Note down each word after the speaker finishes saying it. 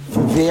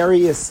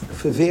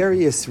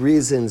various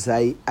reasons,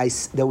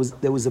 there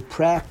was a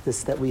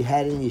practice that we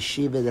had in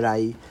yeshiva that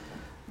I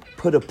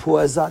put a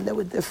pause on. There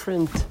were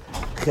different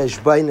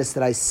cheshbainis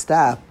that I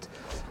stopped,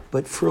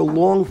 but for a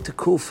long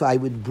tekufa, I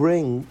would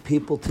bring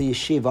people to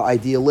yeshiva,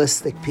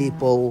 idealistic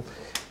people,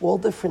 all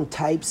different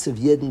types of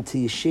yidden to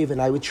yeshiva,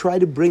 and I would try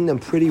to bring them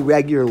pretty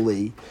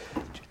regularly.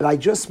 And I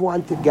just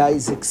wanted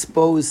guys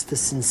exposed to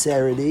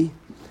sincerity,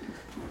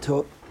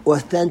 to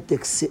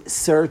authentic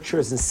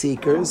searchers and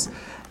seekers.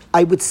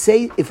 I would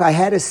say, if I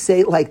had to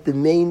say like the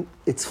main,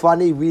 it's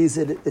funny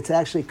reason, it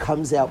actually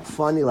comes out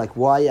funny, like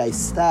why I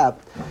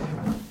stopped.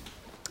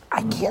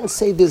 I can't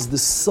say there's the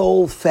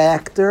sole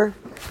factor,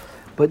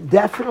 but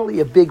definitely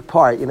a big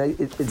part. You know,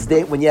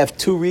 when you have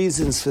two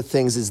reasons for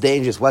things, it's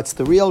dangerous. What's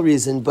the real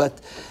reason?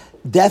 But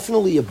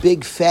definitely a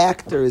big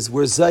factor is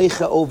we're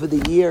zeicha over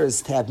the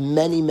years to have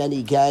many,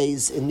 many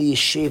guys in the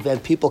yeshiva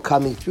and people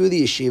coming through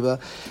the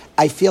yeshiva.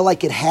 I feel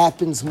like it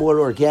happens more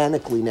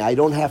organically now. I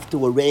don't have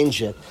to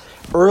arrange it.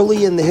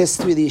 Early in the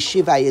history of the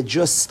yeshiva, I had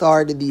just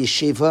started the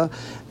yeshiva.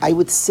 I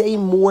would say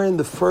more in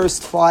the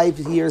first 5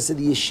 years of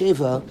the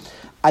yeshiva,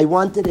 I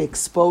wanted to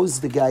expose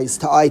the guys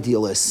to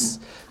idealists,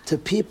 to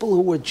people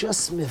who were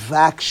just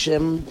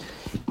mivakshim.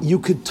 You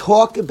could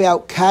talk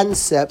about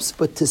concepts,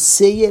 but to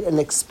see it and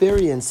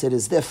experience it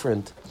is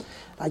different.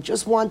 I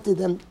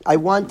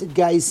wanted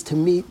guys to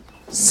meet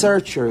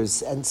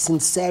searchers and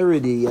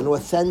sincerity and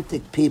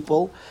authentic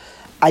people.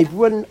 I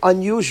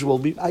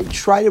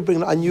try to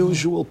bring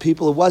unusual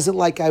people. It wasn't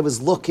like I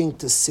was looking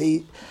to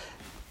see.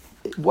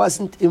 It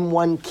wasn't in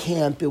one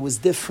camp. It was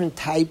different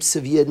types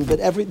of Yidden,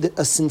 but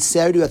a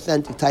sincerity,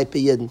 authentic type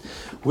of Yidden.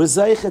 We're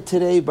zeicha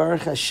today,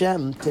 Baruch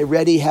Hashem, to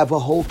already have a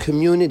whole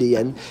community.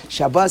 And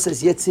Shabbos,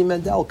 as Yitzi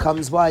Mendel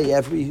comes by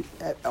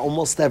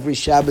almost every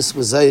Shabbos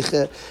with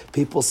zeicha,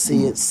 people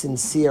see it,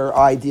 sincere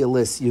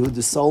idealists.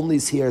 Yehuda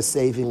Solney's here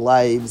saving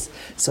lives.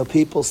 So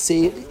people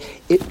see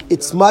it.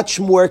 It's much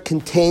more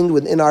contained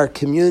within our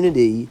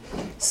community.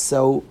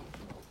 So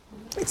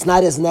it's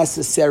not as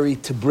necessary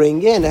to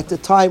bring in. At the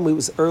time, we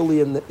was early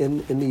in the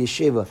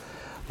yeshiva.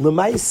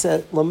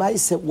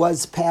 L'maisa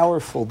was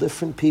powerful.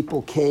 Different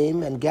people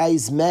came, and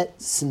guys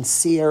met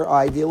sincere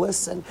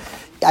idealists, and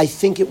I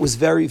think it was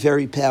very,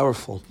 very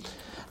powerful.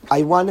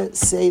 I want to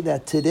say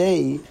that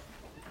today,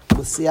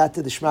 with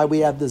Siyata D'Shmai, we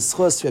have the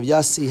zchus. Rav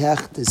Yossi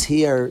Hecht is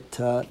here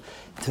to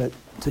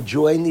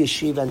join the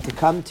yeshiva and to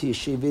come to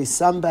yeshiva. Is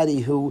somebody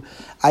who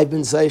I've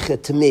been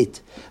zeicha to meet.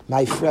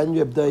 My friend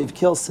Reb Dov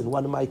Kilson,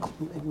 one of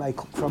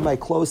my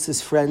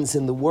closest friends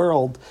in the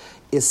world,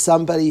 is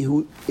somebody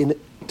who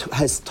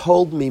has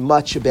told me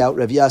much about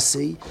Rav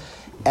Yossi,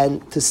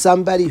 and to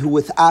somebody who,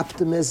 with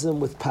optimism,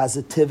 with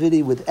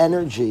positivity, with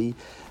energy,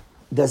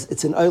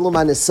 it's an olam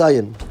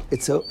hanisayon.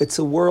 It's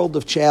a world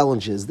of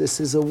challenges. This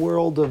is a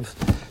world of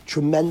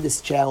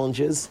tremendous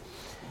challenges,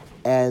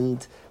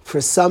 and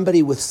for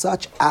somebody with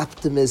such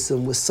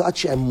optimism, with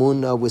such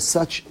emunah, with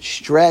such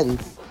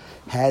strength,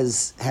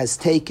 has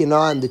taken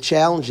on the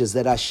challenges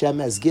that Hashem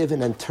has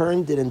given and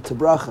turned it into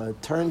bracha,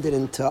 turned it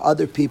into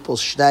other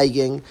people's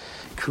steiging,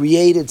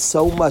 created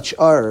so much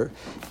out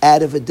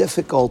of a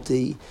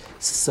difficulty.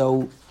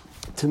 So,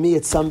 to me,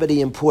 it's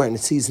somebody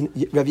important.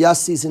 Rav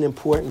Yossi is an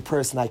important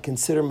person. I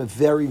consider him a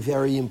very,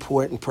 very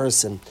important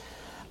person.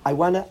 I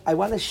want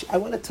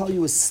to tell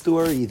you a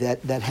story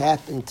that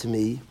happened to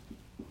me.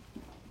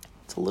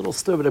 It's a little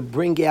story, but to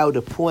bring out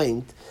a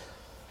point.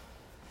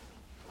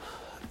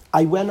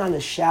 I went on a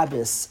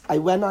Shabbos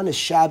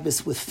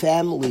with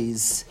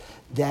families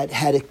that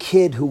had a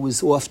kid who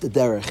was off the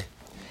derech.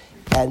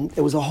 And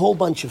there was a whole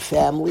bunch of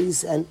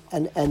families, and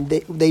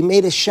they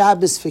made a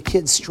Shabbos for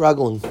kids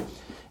struggling.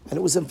 And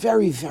it was a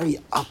very, very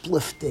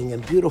uplifting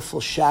and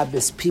beautiful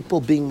Shabbos,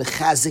 people being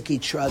mechazik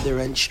each other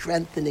and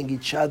strengthening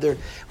each other.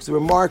 It was a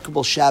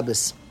remarkable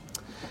Shabbos.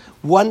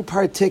 One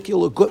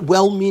particular good,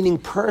 well-meaning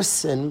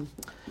person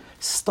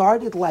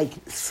started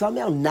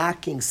somehow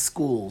knocking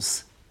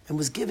schools and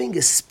was giving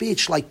a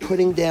speech like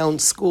putting down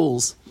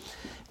schools.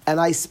 And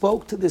I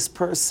spoke to this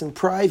person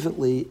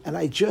privately, and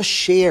I just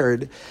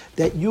shared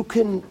that you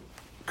can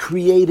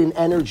create an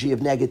energy of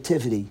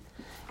negativity.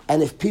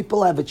 And if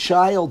people have a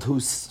child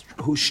who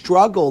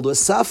struggled or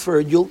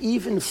suffered, you'll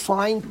even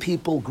find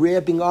people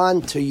grabbing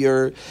on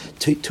to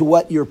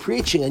what you're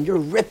preaching, and you're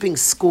ripping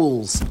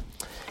schools.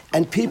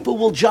 And people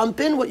will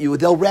jump in with you.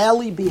 They'll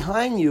rally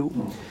behind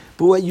you.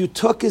 But what you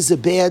took is a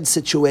bad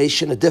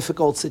situation, a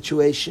difficult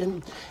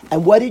situation.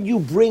 And what did you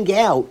bring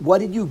out? What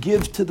did you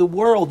give to the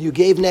world? You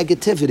gave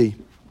negativity.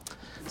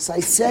 So I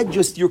said,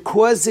 you're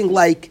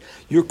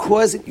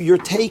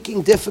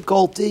taking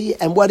difficulty,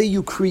 and what are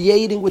you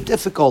creating with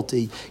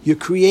difficulty? You're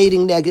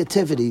creating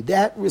negativity.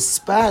 That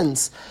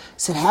response, I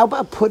said, how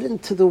about put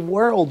into the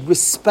world,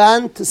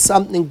 respond to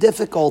something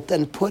difficult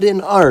and put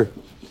in art.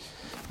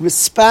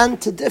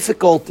 Respond to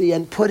difficulty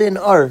and put in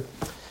art.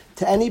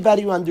 To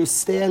anybody who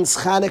understands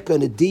Hanukkah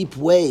in a deep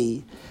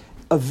way,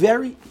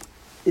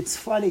 it's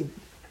funny,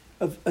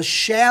 a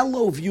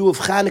shallow view of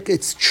Hanukkah,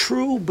 it's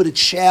true, but it's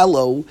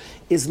shallow,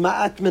 is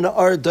ma'at min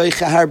ha'or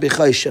doicha har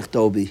b'choshech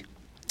dobi.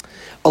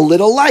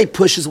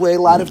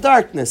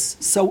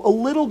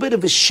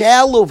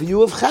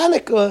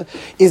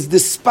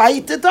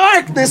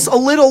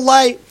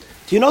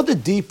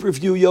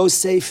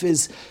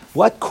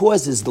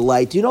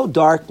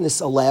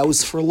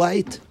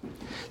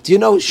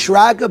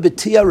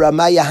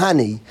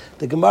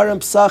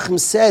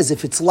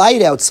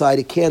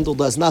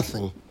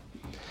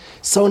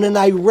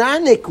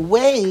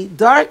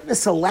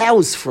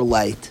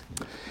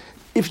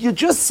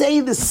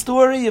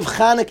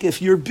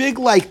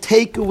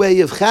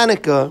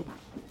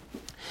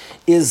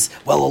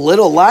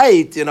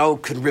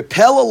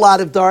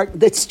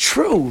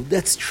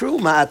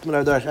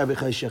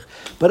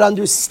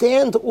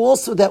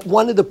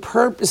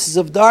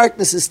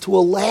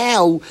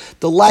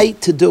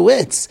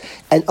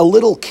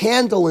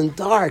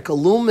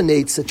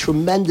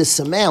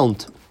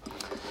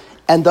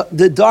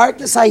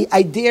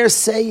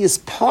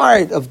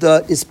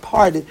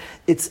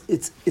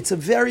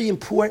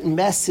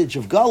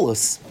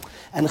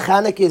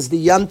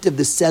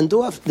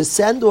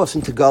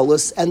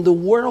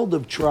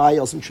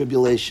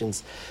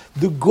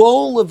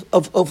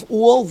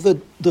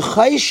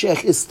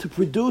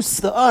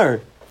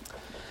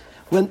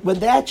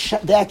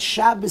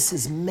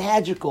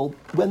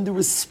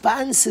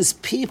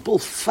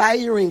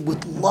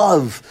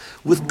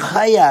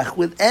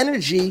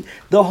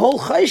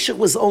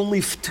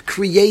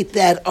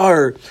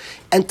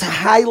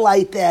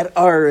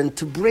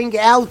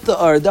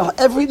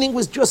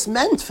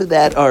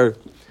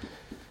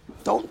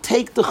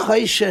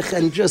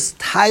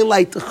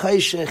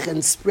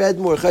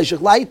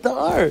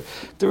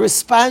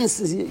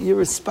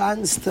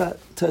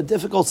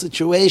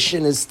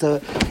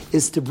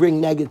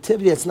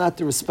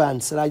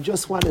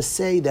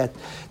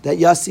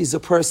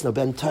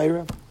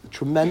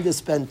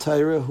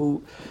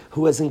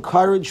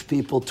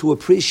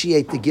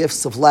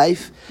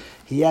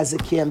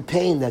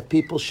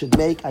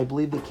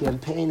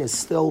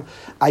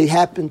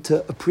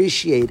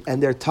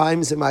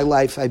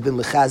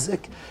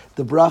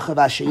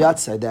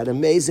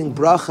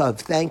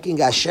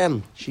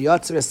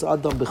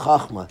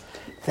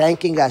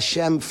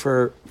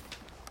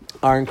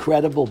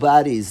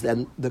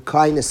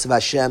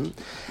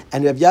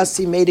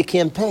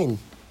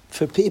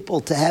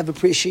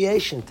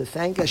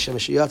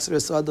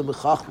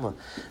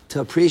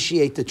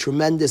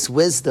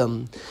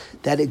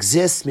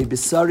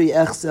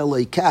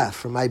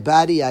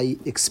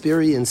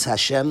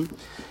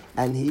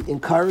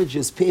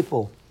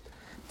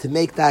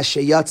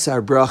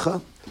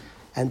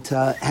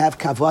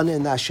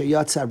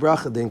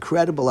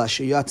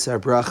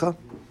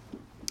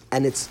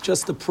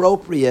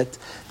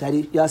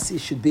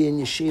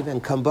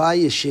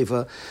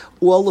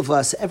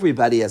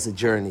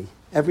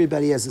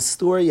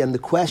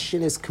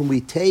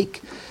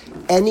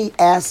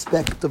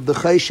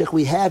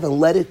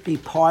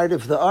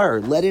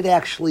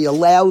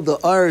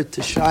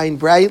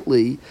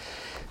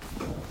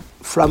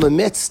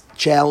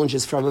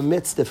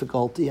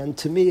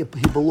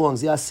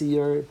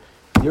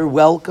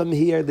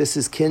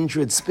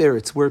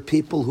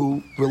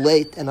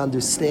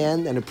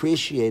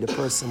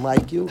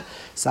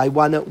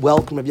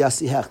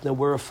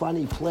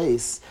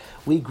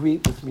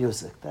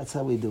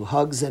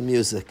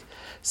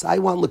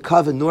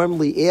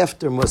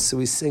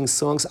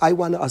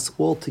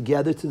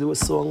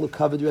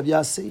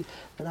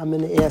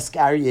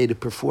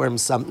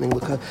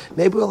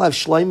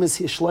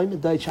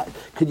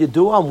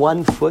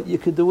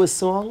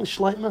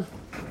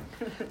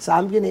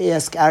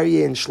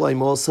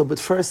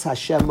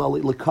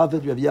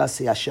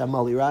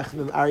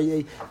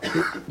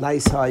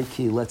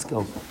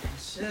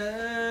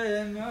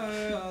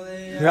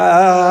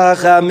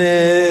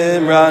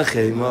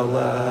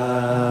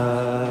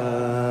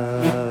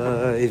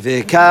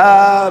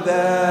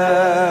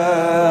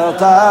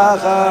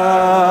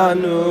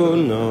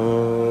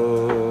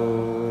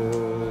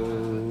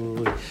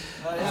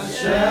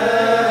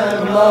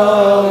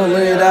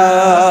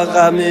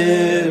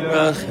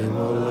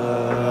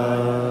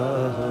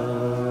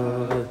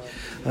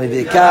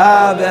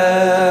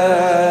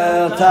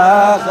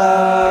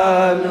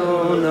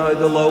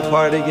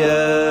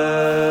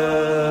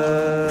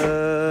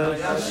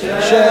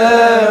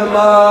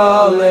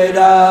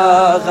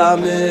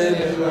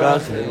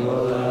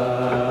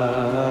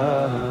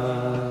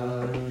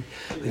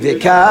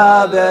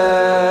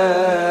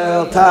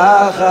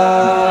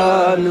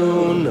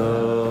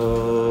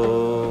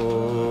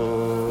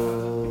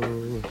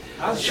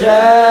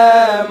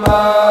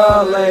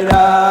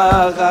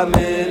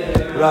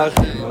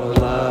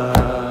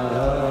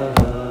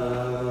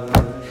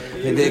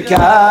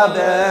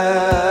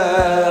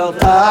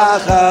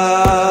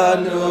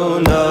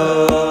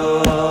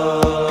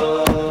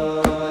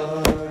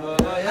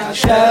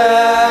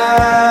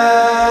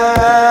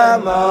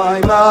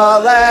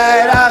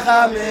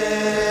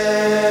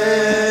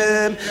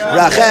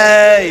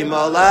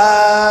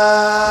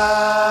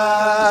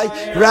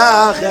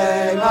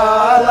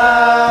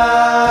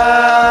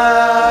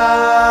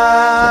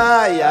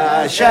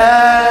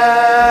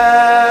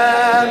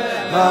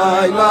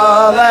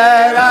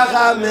 malei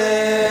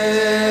rachamim,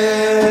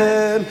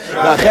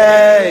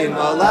 rachem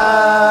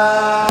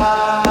alai,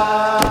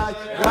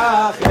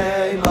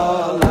 rachem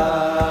alai.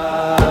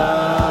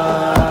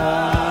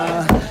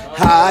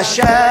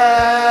 Hashem,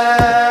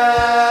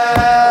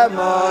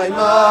 oy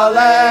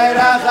malei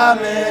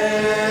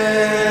rachamim,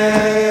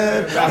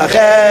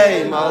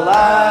 rachem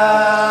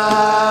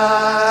alai,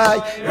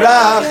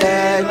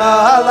 rachem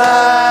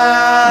alai.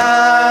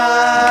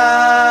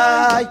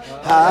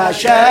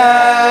 Hashem,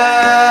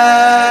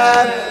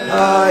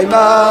 oy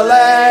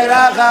malei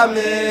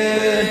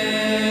rachamim,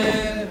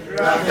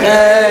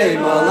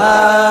 rachem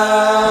alai,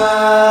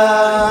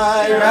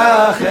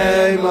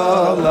 rachem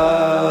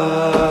alai.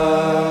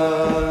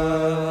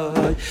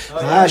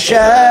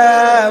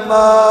 Hashem,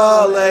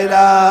 malei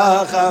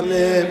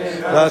rachamim,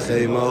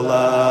 rachem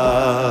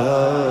alai.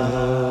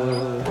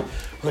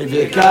 Oy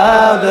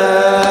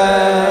v'kabel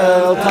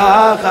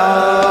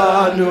tachanuno.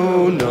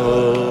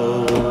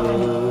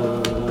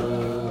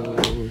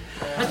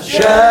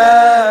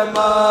 Hashem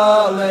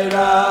alei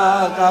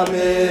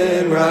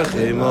rachamim,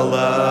 rachem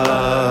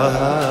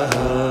alai.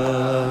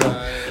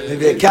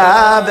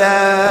 V'kabel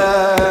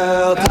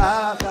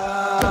tachanuno.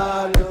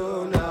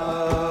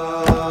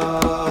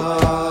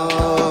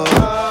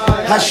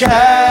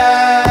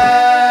 Hashem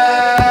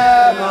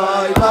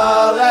oy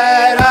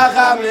malei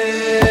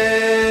rachamim,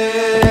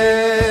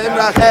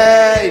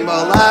 rachem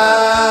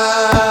alai,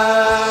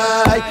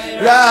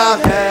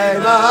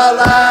 rachem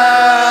alai.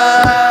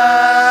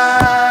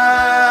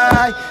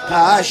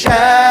 Hashem,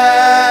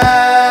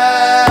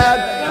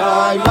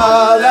 oy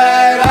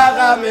malei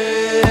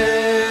rachamim,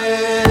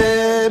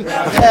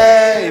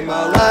 rachem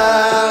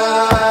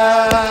alai,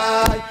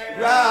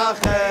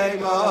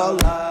 rachem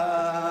alai.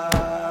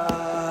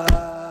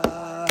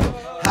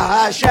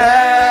 Hashem,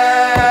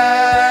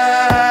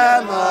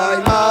 oy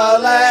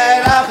malei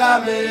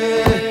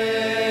rachamim,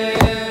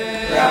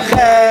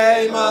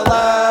 rachem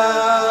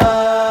alai,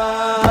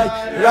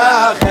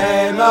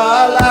 rachem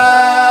alai.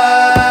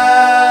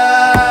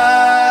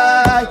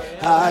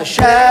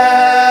 Hashem,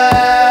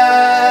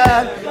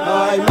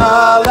 oy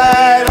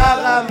malei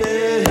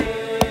rachamim,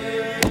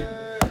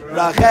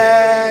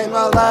 rachem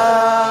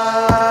alai,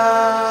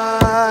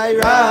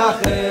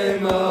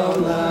 rachem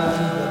alai.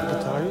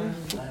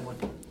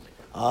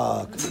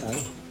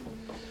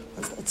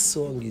 What's that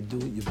song you do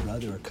with your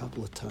brother? A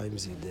couple of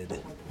times you did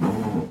it. Do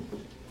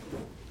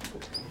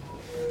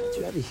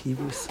you have a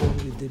Hebrew song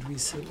you did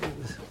recently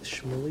with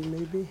Shmuley,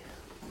 maybe?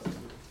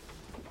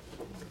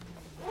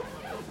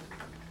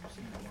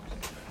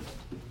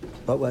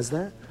 What was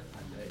that?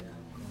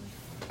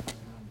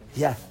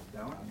 Yeah.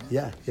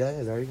 Yeah,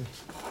 very good.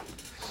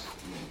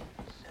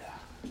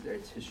 Their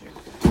tissue.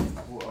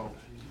 Whoa.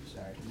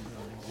 Sorry.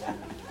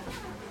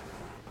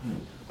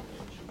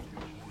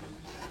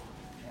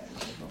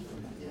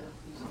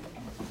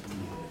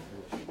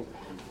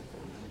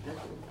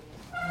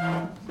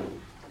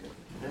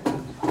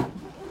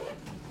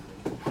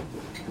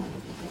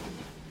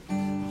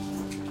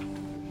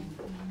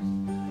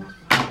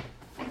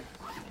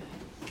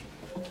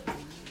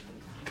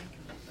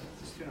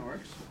 This tuna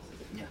works?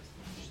 Yeah.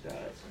 Just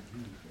does.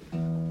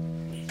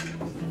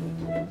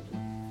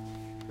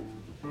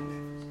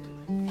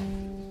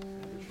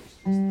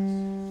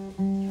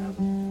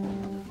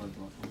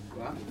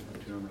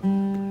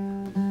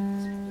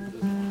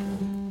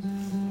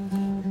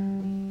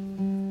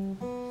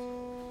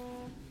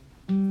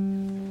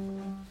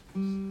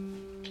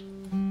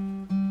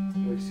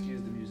 You'll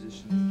excuse the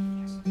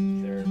musicians.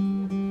 Their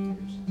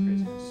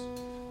craziness.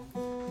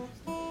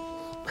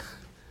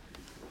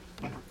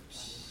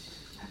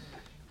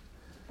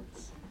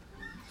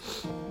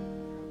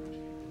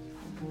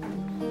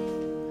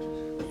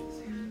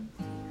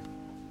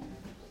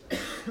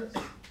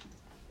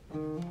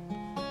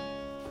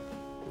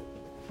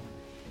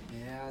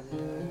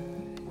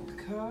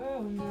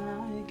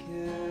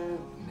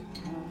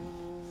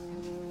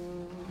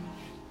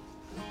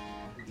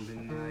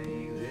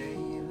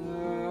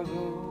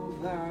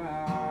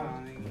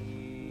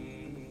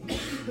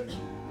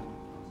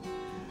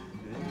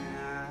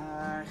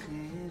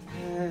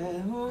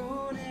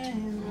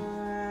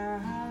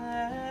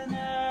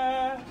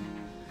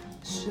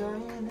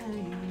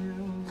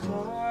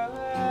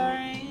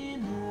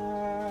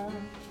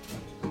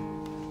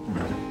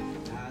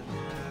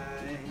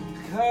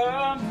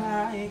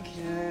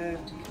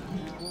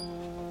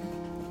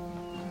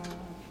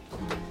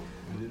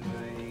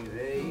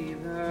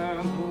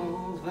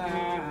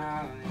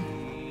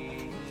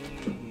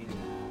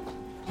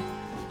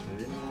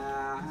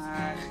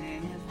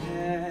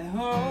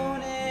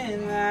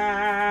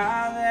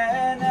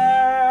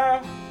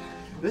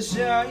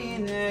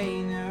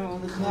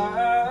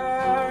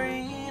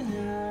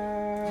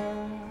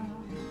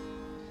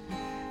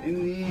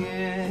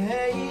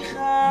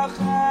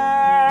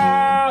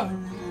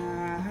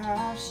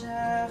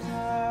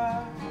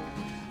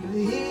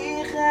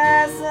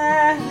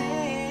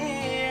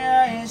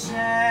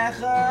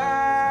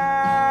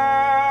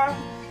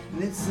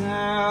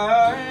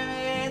 Nitzar,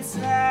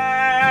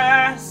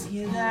 nitzas,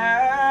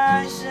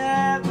 yedai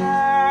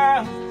sheba.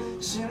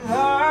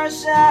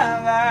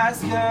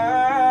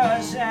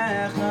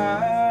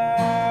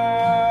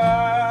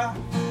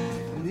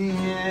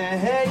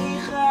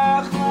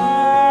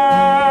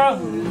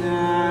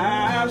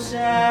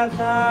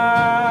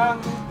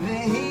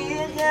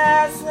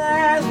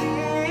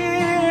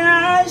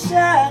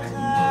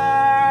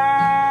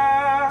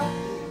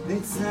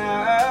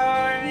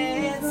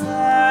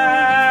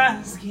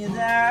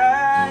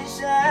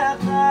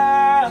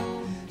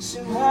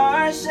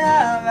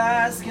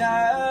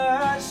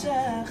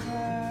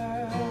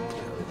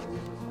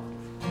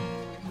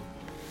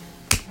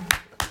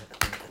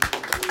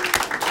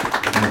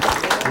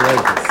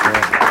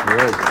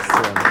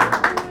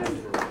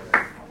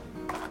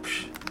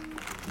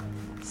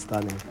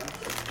 Stunning.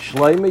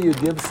 Shloima, you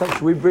give some.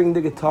 Should we bring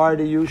the guitar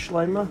to you,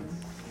 Shloima?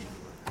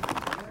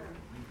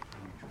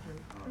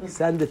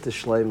 Send it to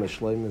Shloima.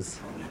 Shloima's.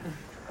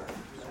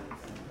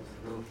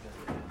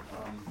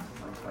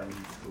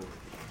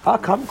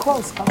 Come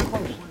close. Come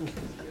close.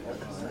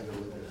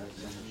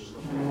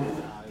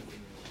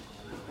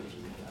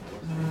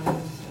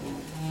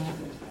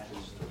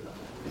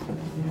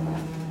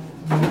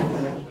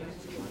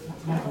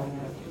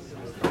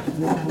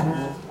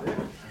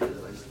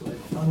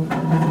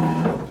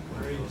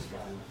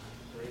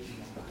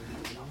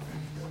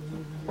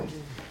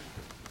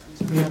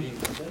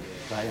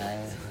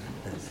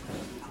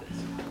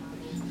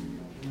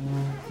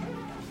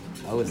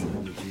 I was in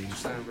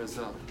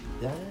Brazil.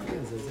 Yeah,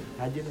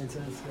 how do you know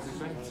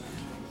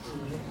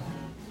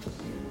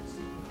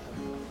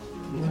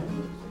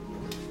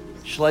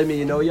Shlomi,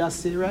 you know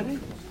Yassi already?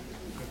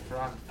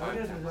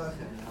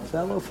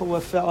 Fellow for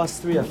us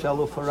three, a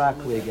fellow for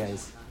Rockaway,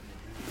 guys.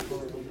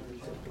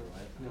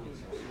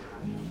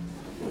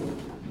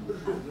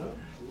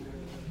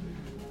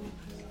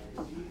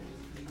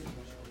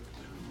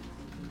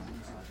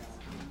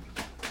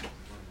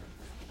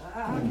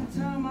 I can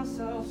tell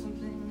myself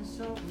something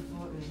so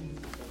important,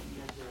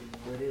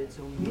 but it's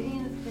so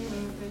mean to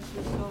think that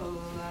you're so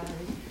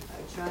alive. I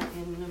try to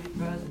be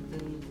present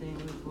in the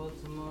things for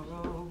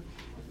tomorrow.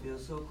 It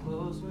feels so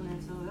close when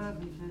it's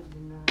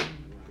 11:59.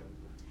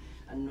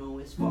 I know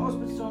it's false,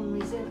 but for some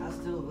reason I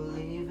still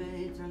believe it.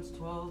 It turns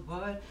 12,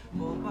 but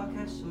hope I'll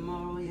catch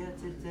tomorrow, yet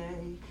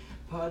today.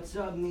 Parts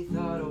of me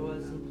thought I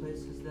was in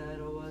places that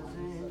I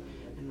wasn't,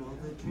 and all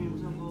the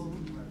dreams of old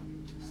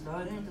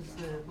starting to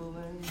slip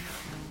away.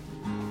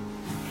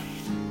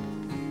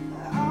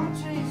 I'm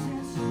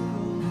chasing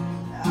circles,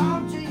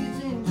 I'm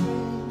chasing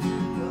dreams,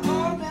 but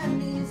all that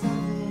means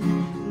nothing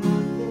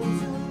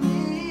to me.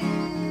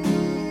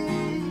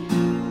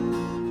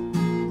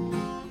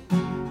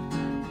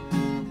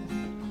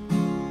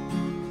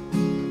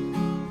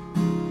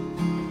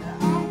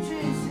 I'm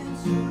chasing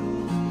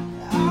circles,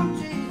 I'm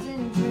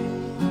chasing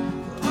dreams,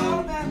 but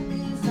all that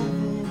means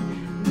nothing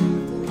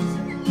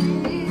to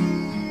me.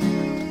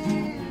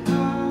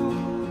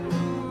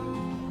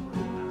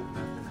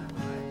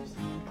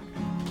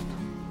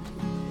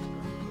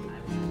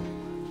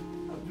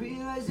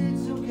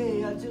 It's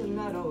okay, I do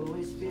not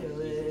always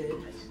feel it.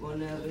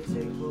 Won't ever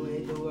take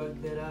away the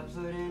work that I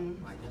put in.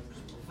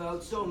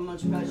 Felt so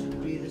much pressure to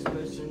be this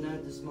person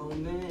at this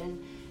moment,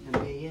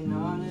 and being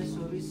honest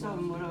will be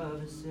somewhat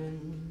of a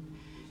sin.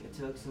 It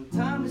took some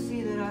time to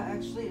see that I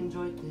actually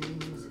enjoyed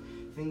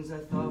things I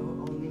thought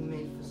were only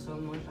made for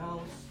someone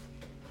else.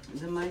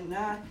 And it might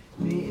not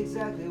be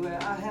exactly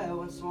where I had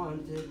once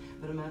wanted,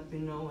 but I'm happy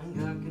knowing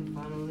I can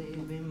finally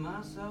be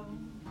myself.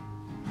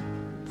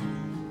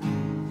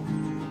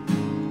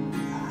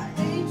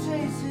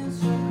 Chasing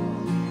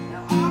circles,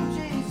 now I'm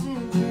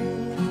chasing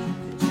dreams.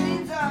 The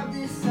dreams I've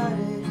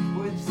decided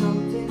worth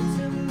something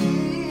to me.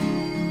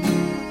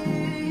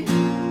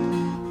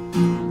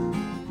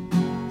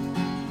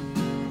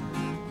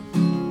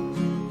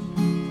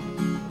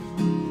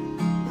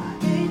 I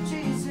ain't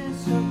chasing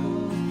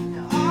circles,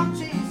 now I'm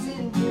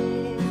chasing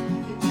dreams.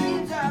 The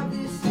dreams I've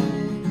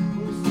decided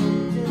worth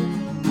something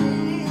to me.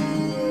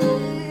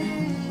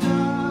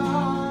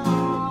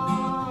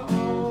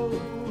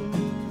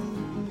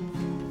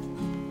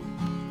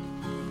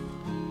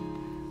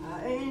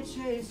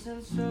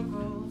 Chasing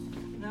circles,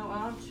 now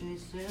I'm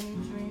chasing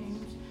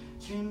dreams.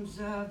 Dreams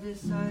I've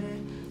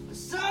decided were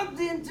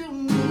something to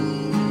me.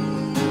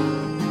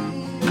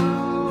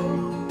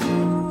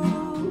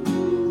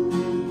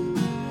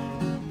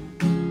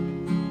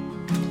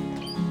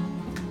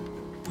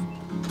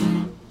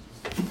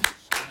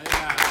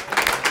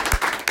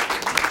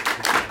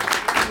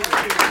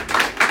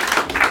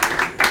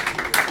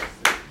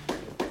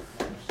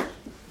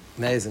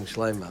 Amazing,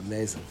 Shloima,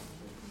 amazing.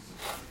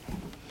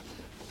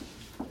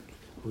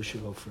 Who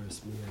should go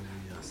first? Me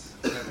or yes?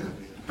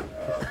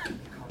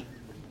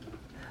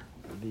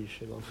 Maybe you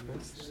should go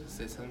first.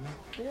 Say something?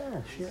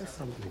 Yeah, share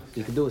something.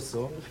 You can do a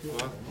song if you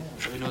want.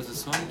 Everybody knows the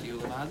song? Do you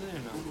live out there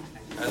or no?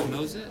 Everyone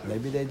knows it?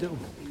 Maybe they do.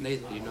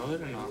 Nathan, do you know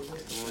it or not? The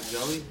one with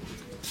Joey?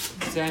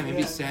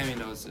 Maybe Sammy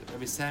knows it.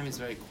 Maybe Sammy's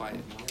very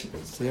quiet.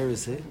 Where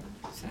is he?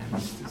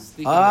 Sammy's just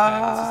sleeping in the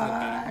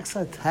back.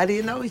 Excellent. How do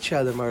you know each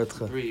other,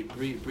 Martha?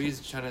 Bree's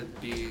trying to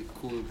be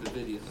cool with the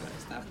video.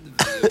 Stop the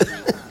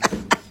video.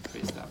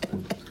 Bree, stop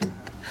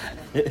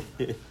it.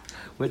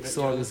 Which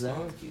song is that?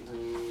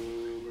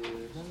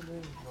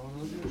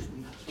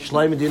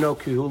 Shlomo, do you know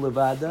Kihu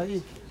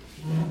Levadai?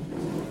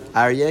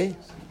 Aryeh?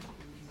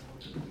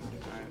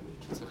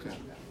 It's okay.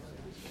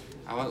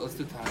 Let's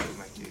do Tati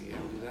Mikey. Yeah,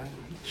 we'll do that.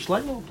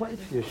 Shlomo will play it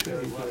for you,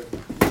 sure.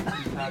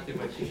 Tati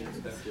Mikey.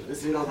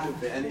 This you don't do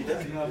for any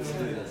day.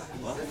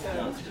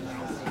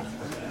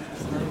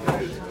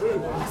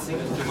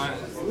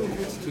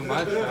 It's too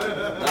much. No.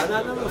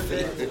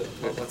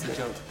 What's the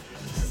joke?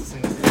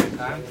 Sing at the same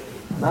time?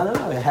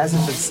 No, it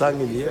hasn't been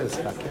sung in years.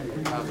 Okay,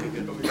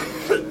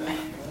 good.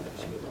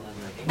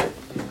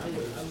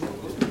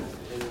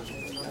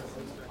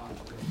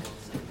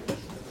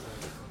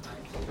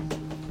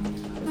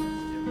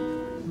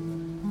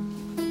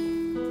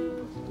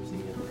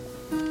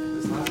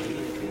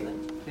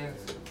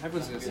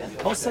 Everyone's gonna sing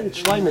it. I'll sing it.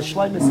 Shlomo,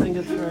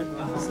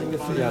 sing it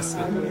for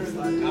Yasmin.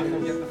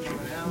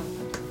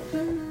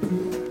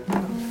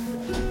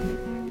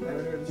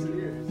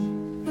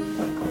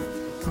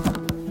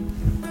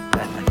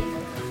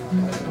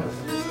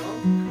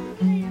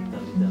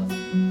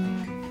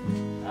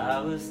 I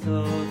was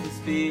told to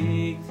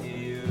speak to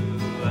you,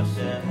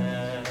 Hashem.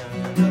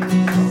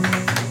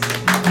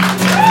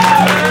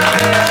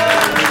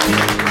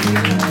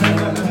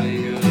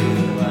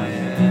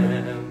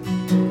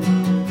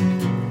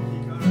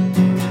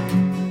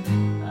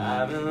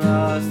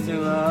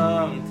 Too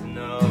long to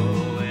know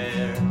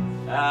where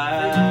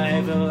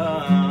I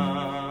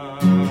belong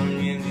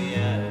in the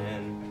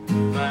end.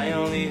 My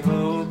only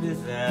hope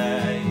is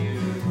that you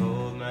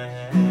hold my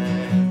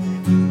hand.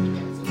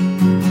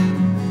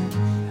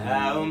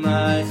 How am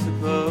I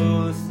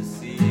supposed to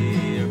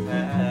see your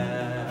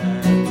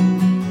path?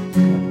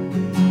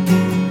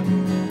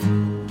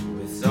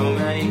 With so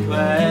many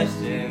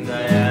questions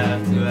I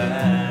have to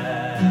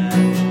ask.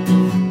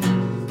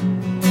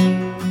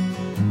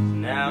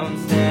 Now I'm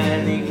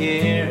standing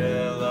here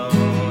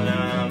alone,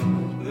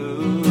 I'm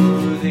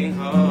losing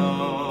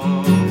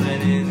hope,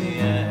 and in the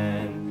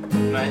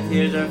end, my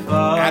tears are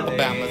falling.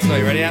 Applebaum, let's go.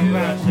 You ready,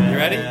 Applebaum? You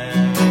ready?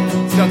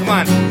 Let's go, come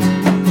on.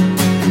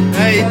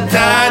 Hey,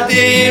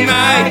 Tati,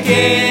 my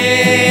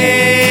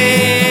king,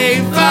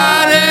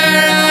 Father,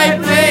 I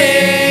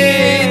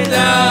plead,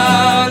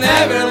 don't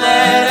ever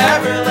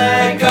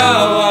let go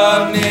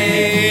of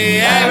me,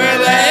 ever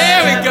let,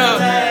 here we go,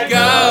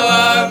 go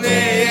of me.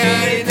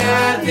 Hey,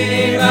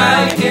 Tati,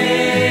 my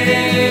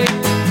king,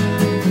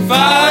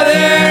 Father,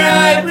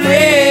 I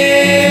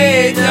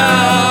plead,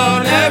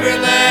 don't ever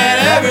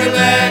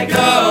let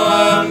go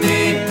of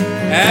me,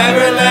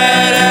 ever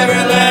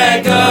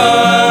let go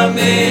of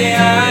me.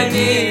 I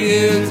need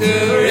you to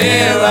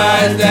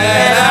realize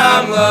that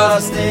I'm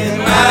lost in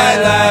my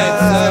life,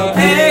 so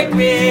pick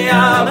me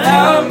up,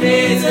 help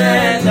me,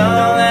 and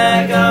don't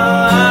let go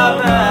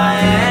of my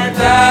hand.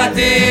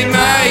 Tati,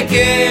 my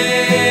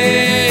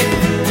king,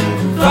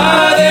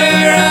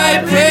 Father, I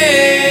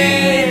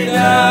plead,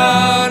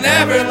 don't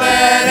ever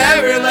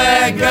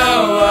let go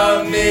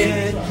of me,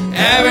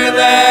 ever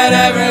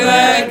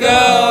let go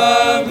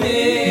of me.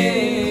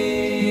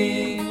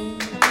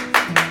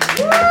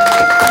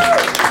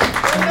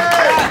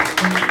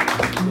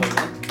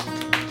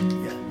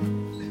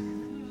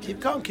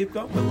 Keep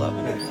going, we're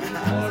loving it.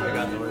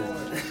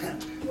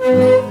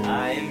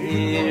 I am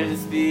here to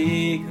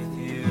speak with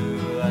you,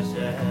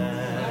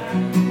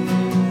 Hashem.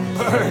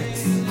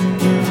 Birds.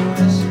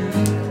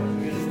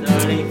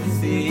 Starting to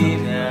see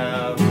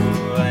now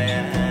who I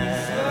am.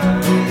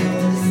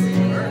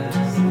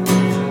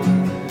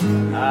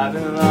 I've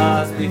been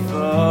lost before,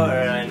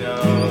 I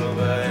know,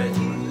 but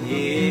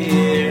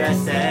here I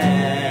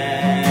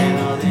stand,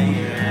 holding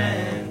your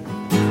hand,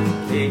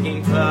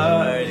 taking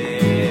part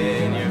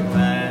in your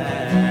plan.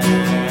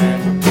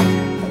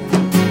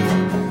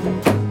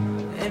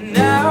 And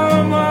now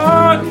I'm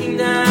walking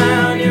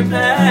down your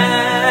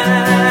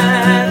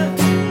path,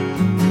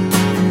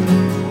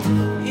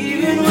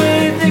 even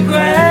with the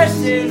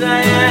questions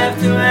I have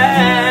to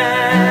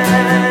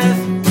ask.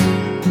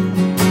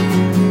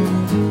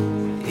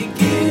 It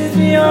gives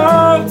me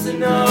hope to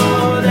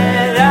know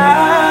that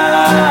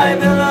I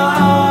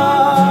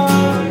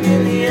belong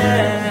in the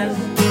end.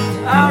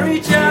 I'll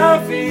reach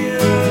out for you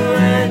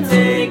and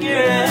take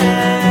your hand.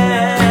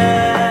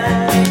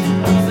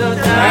 So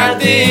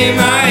Tati,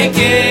 my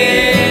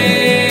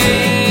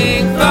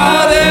king,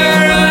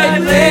 Father, I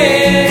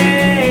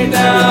plead,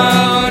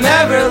 don't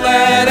ever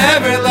let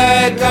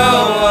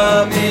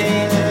go of me,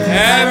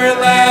 ever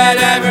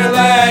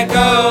let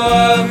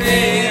go of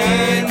me.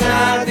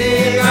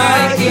 Tati,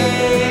 my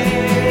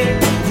king,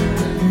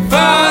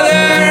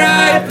 Father, I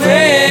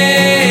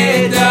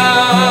plead,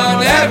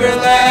 don't ever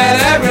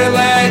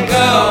let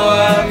go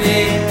of me,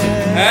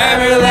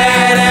 ever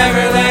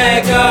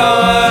let go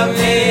of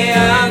me.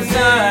 I'm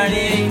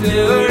starting to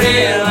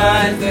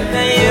realize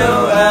that you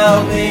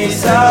held me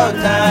so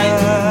tight.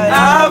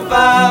 I'll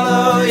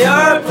follow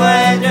your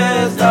plan,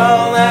 just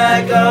don't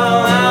let go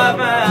of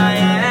my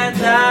hand.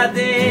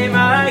 Tati,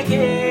 my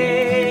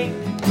king,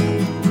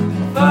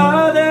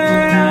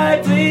 Father,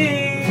 I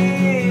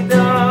plead,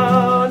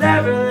 don't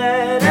ever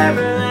let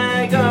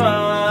go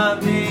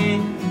of me,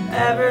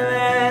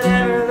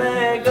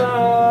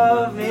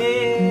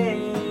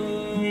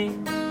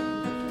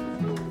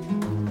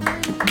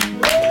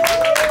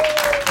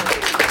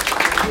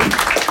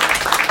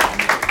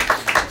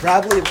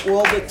 Probably of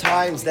all the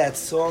times that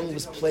song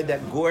was played,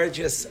 that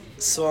gorgeous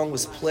song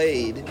was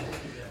played,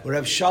 when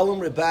Rav Shalom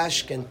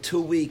Rubashkin,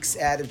 2 weeks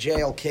out of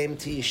jail, came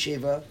to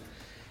yeshiva,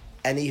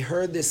 and he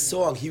heard this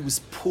song. He was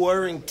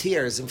pouring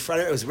tears in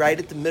front of it. It was right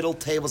at the middle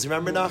tables.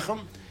 Remember,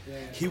 Nachum?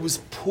 He was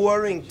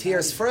pouring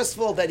tears. First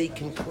of all, that he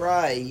can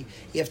cry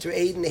after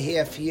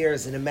 8.5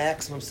 years in a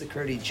maximum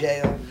security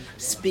jail,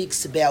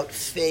 speaks about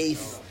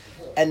faith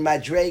and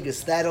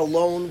madregas. That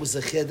alone was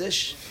a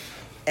chiddush.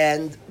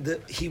 And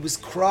he was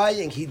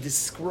crying. He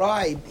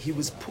described,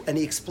 and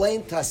he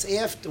explained to us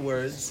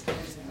afterwards,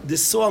 the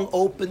song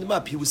opened him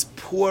up. He was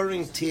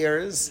pouring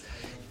tears.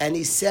 And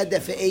he said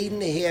that for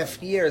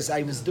 8.5 years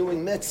I was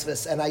doing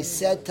mitzvahs, and I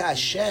said to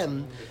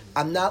Hashem,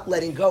 I'm not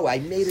letting go. I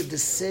made a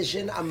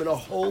decision. I'm going to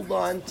hold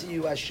on to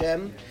you,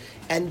 Hashem.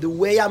 And the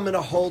way I'm going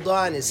to hold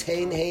on is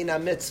hein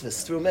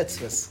mitzvahs, through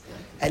mitzvahs.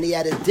 And he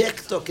had a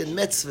diktuk in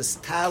mitzvahs,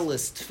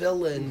 talis,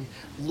 tefillin,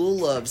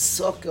 lulav,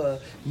 sukkah,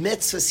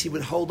 mitzvahs. He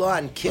would hold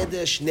on,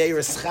 kiddush,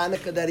 neiros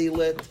Chanukah that he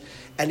lit.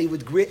 And he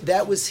would,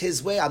 that was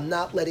his way. I'm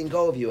not letting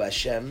go of you,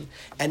 Hashem.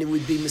 And he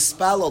would be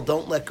mispalel,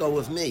 don't let go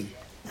of me.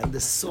 And the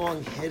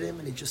song hit him,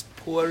 and he just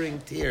pouring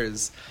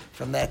tears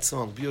from that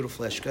song.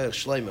 Beautiful, Eshkayach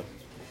Shleimah.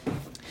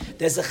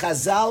 There's a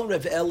Chazal,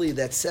 Rav Eli,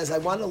 that says, I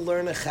want to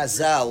learn a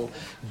Chazal.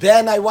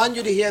 Ben, I want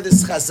you to hear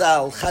this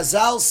Chazal.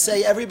 Chazal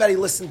say, everybody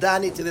listen,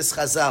 Dani, to this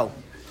Chazal.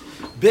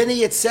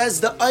 Bini, it says,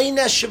 the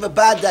Einesh of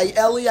Abadai.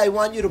 Eli, I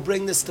want you to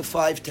bring this to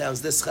 5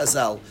 towns, this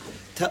Chazal.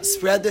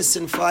 Spread this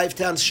in 5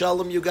 towns.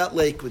 Shalom, you got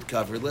Lakewood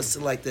covered.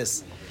 Listen like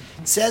this.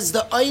 It says,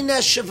 the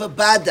Einesh of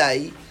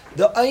Abadai,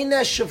 the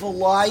Einesh of a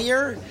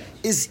liar,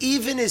 is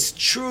even his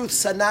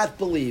truths are not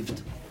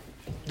believed.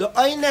 The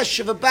Einesh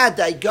of a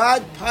Badai,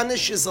 God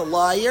punishes a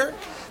liar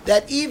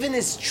that even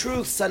his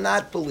truths are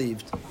not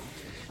believed.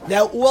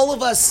 Now, all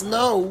of us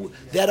know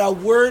that our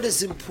word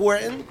is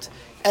important,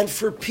 and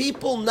for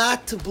people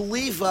not to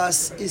believe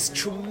us is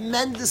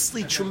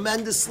tremendously,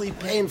 tremendously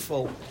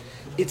painful.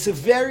 It's a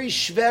very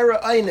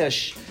shvera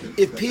Einesh.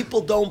 If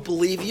people don't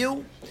believe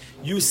you,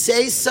 you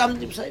say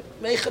something, you say,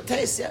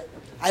 Mechatesia.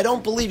 I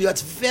don't believe you.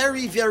 It's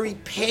very, very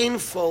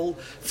painful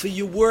for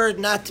your word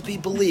not to be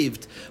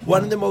believed.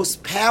 One of the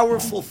most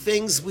powerful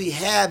things we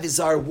have is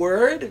our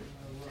word,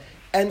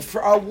 and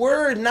for our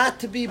word not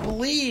to be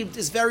believed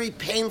is very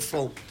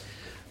painful.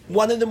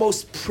 One of the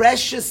most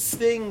precious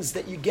things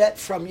that you get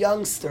from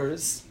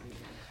youngsters,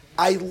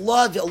 I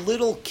love, a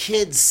little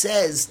kid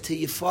says to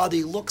your father,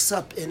 he looks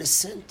up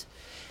innocent,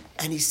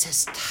 and he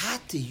says,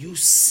 Tata, you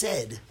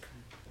said.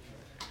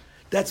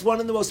 That's one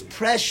of the most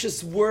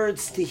precious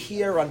words to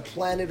hear on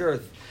planet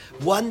Earth.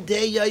 One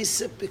day,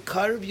 Yosef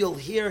Bekarv, you'll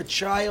hear your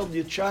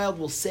child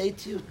will say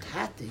to you,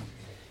 Tati,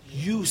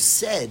 you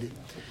said.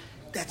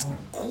 That's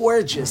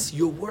gorgeous,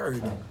 your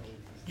word.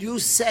 You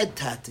said,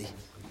 Tati.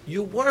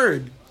 Your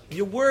word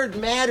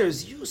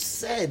matters, you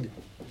said.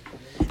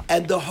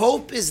 And the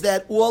hope is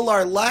that all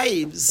our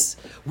lives,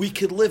 we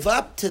could live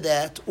up to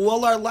that,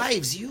 all our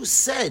lives. You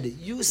said, and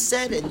you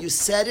said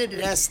it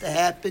has to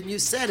happen, you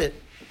said it.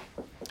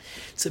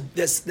 So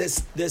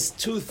there's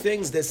 2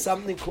 things. There's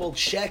something called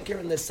sheker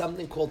and there's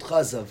something called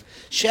chazav.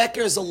 Sheker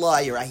is a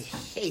liar. I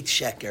hate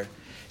sheker.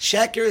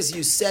 Sheker is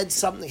you said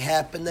something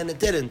happened and it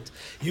didn't.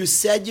 You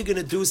said you're going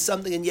to do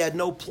something and you had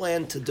no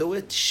plan to do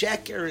it.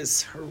 Sheker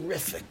is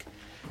horrific.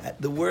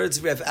 The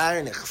words Rev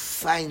Aaron,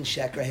 fine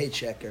sheker, I hate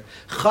sheker.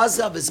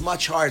 Chazav is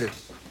much harder.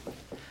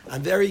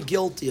 I'm very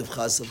guilty of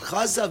chazav.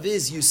 Chazav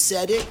is you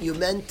said it, you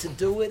meant to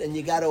do it, and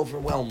you got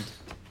overwhelmed.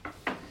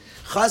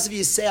 Chazav,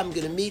 you say, I'm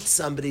going to meet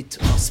somebody,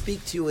 I'll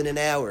speak to you in an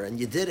hour, and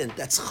you didn't.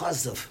 That's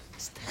chazav.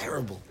 It's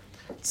terrible.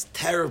 It's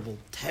terrible,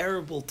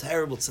 terrible,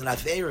 terrible. It's an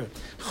avera.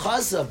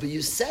 Chazav, but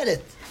you said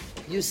it.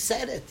 You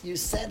said it. You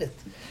said it.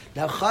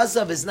 Now,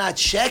 chazav is not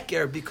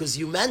sheker because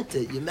you meant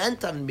it. You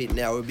meant I'm meeting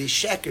now. It would be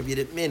sheker if you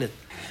didn't mean it.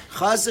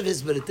 Chazav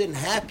is, but it didn't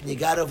happen. You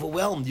got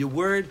overwhelmed. Your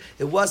word,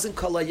 it wasn't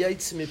kol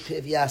hayotzim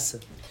mipiv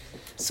yasa.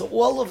 So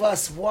all of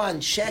us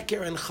want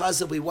sheker and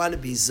chazav. We want to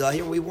be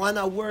zahir. We want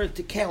our word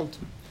to count.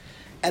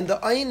 And the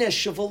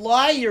einesh of a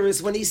liar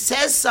is when he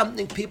says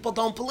something, people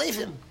don't believe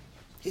him.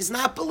 He's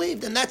not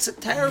believed, and that's a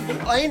terrible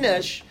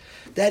einesh.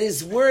 That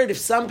his word, if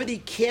somebody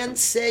can't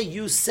say,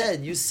 you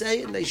said, you say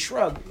it, and they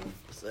shrug.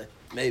 Say,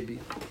 maybe.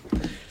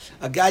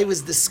 A guy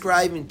was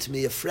describing to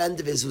me, a friend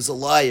of his who's a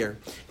liar,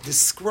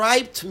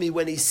 described to me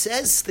when he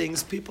says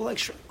things, people like,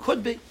 shrug.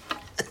 Could be.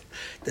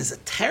 There's a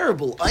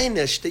terrible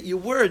einesh that your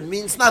word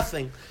means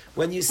nothing.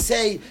 When you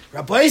say,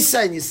 Rabbi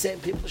Sein, you say,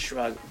 people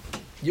shrug.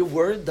 Your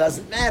word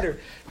doesn't matter.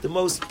 The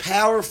most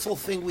powerful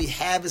thing we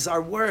have is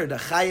our word.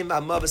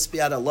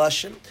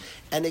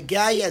 And a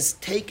guy has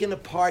taken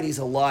apart, he's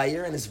a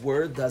liar, and his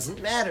word doesn't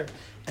matter.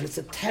 And it's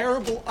a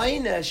terrible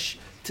einesh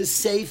to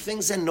say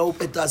things and nope,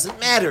 it doesn't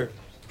matter.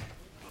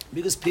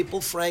 Because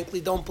people,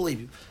 frankly, don't believe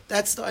you.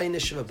 That's the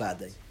einesh of a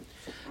badai.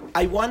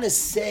 I want to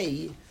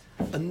say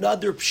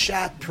another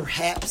pshat,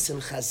 perhaps, in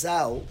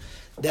Chazal,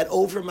 that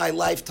over my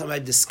lifetime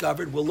I've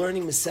discovered. We're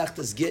learning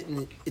Masechtas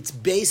Gittin. It's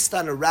based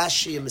on a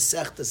Rashi in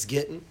Masechtas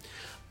Gittin.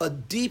 a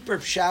deeper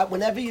pshat.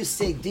 Whenever you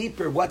say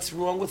deeper, what's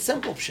wrong with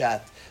simple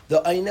pshat?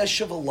 The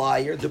einesh of a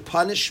liar, the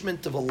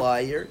punishment of a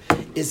liar,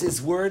 is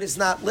his word is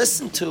not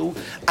listened to.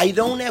 I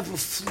don't have a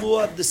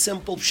flaw of the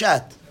simple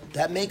pshat.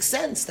 That makes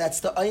sense.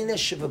 That's the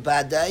einesh of a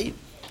badai,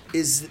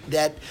 is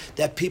that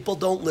people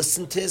don't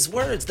listen to his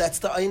words. That's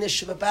the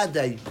einesh of a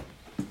badai.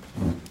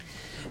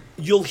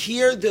 You'll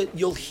hear the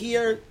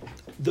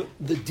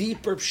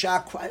deeper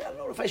pshat. I don't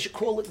know if I should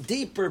call it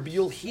deeper, but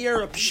you'll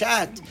hear a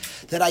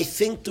pshat that I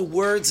think the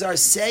words are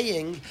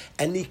saying,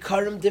 and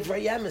nikarim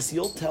divrei emes.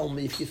 You'll tell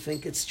me if you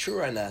think it's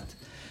true or not.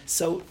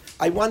 So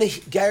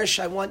Gersh,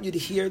 I want you to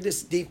hear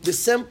this deep, the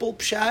simple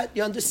pshat.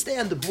 You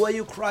understand the boy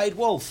who cried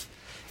wolf.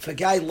 If a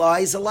guy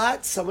lies a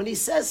lot, so when he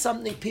says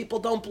something, people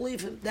don't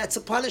believe him. That's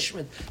a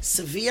punishment.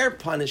 Severe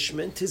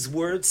punishment, his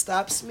word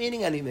stops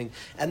meaning anything.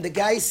 And the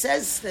guy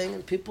says thing,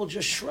 and people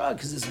just shrug,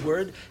 because his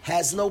word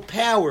has no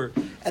power.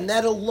 And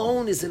that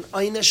alone is an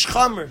einesh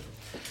chamer.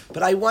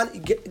 But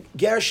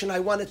Gershon,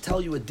 I want to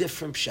tell you a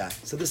different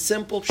pshat. So the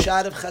simple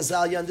pshat of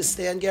Chazal, you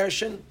understand,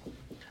 Gershon?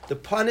 The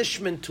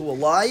punishment to a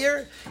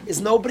liar is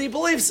nobody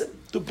believes him.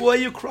 The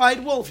boy who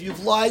cried wolf,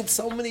 you've lied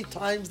so many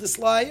times, this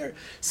liar.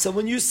 So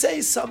when you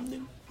say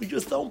something, we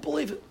just don't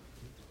believe it.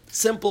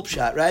 Simple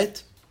pshat,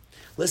 right?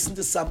 Listen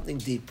to something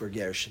deeper,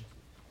 Gershon.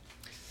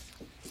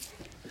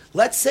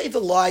 Let's say the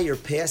liar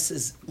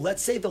passes a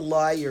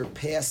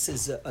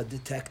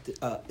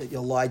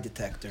lie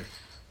detector.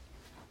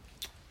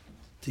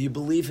 Do you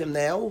believe him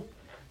now?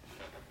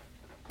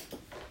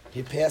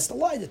 He passed a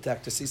lie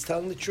detector, so he's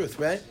telling the truth,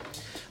 right?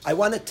 I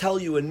want to tell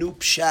you a new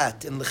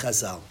pshat in the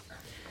Chazal.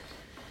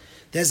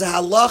 There's a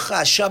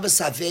halacha, Shabbos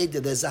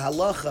Aveda, there's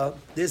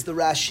the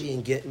Rashi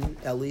in Gittin,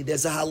 Eli,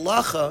 there's a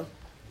halacha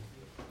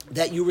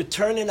that you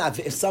return an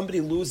Aveda. If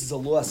somebody loses a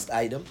lost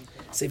item,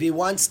 so if he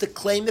wants to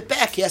claim it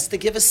back, he has to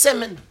give a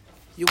siman.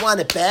 You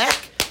want it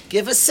back?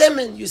 Give a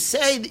siman. You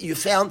say that you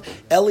found,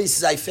 Eli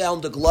says, I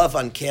found a glove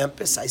on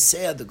campus. I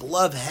say the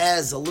glove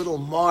has a little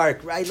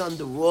mark right on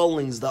the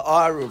Rawlings, the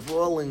R of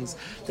Rawlings.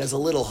 There's a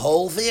little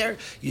hole there.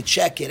 You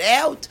check it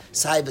out.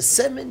 So I have a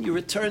siman. You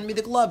return me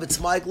the glove. It's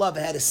my glove.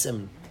 I had a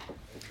siman.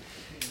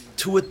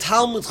 To a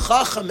Talmud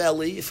Chacham,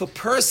 Eli, if a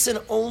person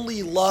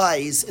only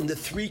lies in the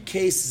three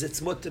cases it's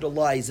mutter to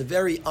lie, he's a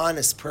very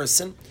honest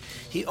person.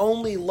 He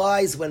only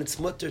lies when it's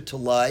mutter to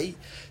lie,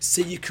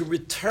 so you can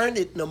return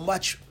it in a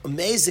much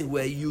amazing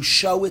way. You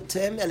show it to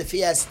him, and if he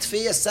has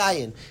Tfiyas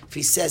Ayin, if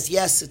he says,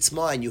 yes, it's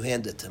mine, you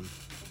hand it to him.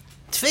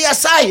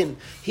 Tfiyas Ayin,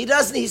 he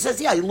doesn't, he says,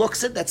 yeah, he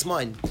looks at it, that's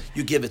mine.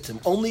 You give it to him.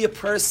 Only a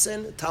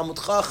person, Talmud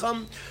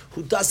Chacham,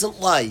 who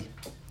doesn't lie.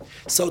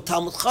 So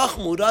Talmud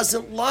Chacham who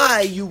doesn't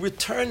lie, you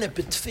return it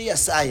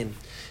b'tfiyas ayin.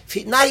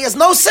 Now he has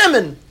no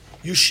siman.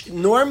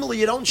 Normally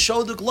you don't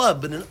show the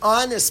glove, but an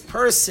honest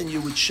person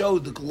you would show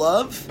the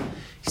glove.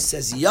 He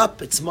says,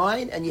 yup, it's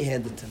mine, and you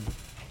hand it to him.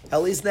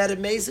 Eli, isn't that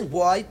amazing?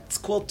 Why? It's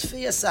called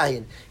tfiyas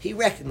ayin. He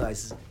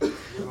recognizes it.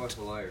 What about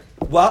the liar?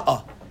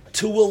 Well,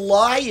 to a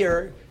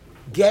liar,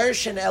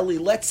 Gersh and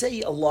Eli, let's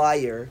say a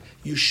liar,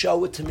 you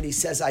show it to him and he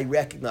says, I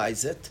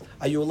recognize it.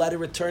 Are you allowed to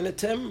return it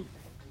to him?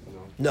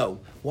 No.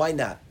 Why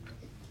not?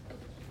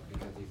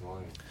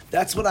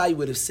 That's what I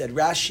would have said.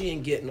 Rashi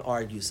and Gittin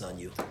argues on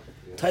you.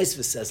 Yeah.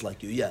 Taisva says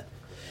like you, yeah.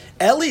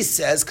 Eli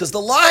says, because the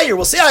liar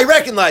will say, I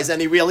recognize,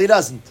 and he really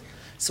doesn't.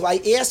 So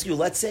I ask you,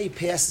 let's say he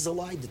passes a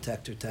lie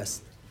detector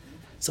test.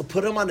 So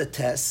put him on a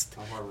test.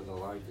 How hard would the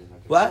lie detector?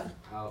 What?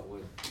 How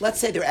would... Let's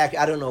say they're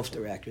accurate. I don't know if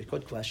they're accurate.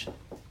 Good question.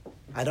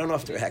 I don't know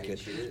if they're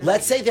accurate.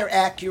 Let's say they're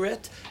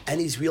accurate,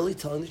 and he's really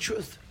telling the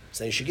truth.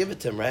 So you should give it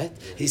to him, right?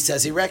 Yeah. He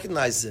says he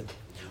recognizes it.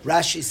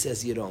 Rashi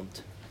says you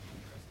don't.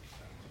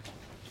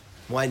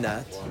 Why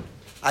not?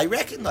 I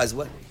recognize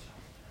what.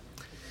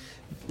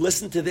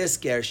 Listen to this,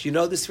 Gersh. You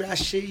know this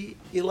Rashi,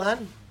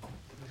 Ilan?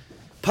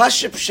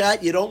 Pasha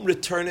Pshat, you don't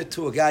return it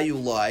to a guy who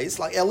lies.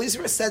 Like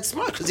Eliezer said,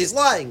 smart, because he's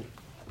lying.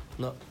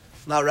 No.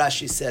 Now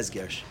Rashi says,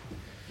 Gersh.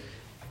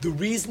 The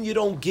reason you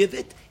don't give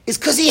it is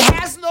because he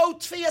has no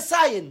Tfiyas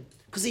Ayin.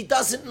 Because he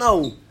doesn't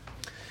know.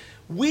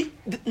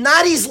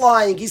 Not he's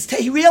lying.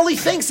 He really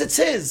thinks it's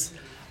his.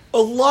 A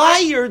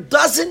liar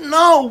doesn't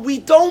know. We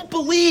don't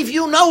believe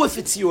you know if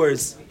it's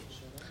yours.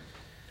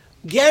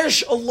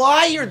 Gersh, a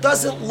liar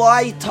doesn't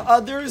lie to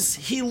others.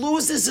 He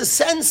loses a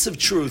sense of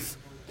truth.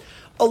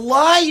 A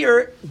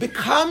liar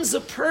becomes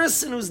a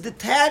person who's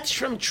detached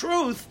from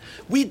truth.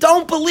 We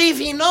don't believe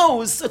he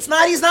knows. He's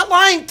not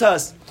lying to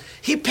us.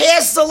 He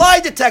passes a lie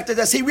detector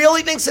test. He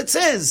really thinks it's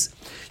his.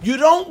 You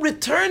don't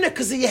return it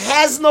because he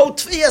has no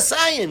tfiyas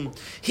ayin.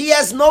 He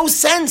has no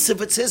sense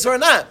if it's his or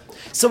not.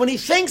 So when he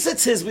thinks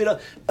it's his, an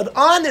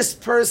honest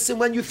person,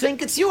 when you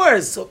think it's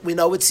yours, so we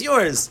know it's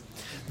yours.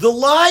 The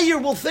liar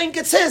will think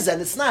it's his,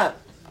 and it's not.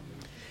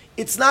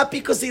 It's not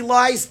because he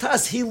lies to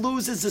us. He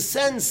loses a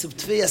sense of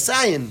tfiyas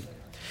ayin.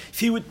 If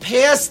he would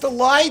pass the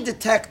lie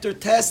detector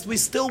test, we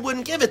still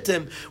wouldn't give it to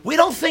him. We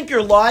don't think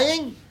you're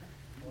lying.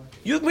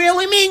 You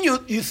really mean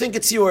you think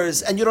it's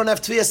yours, and you don't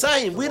have tfiyas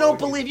ayin. We don't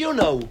believe you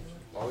know.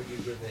 Why would you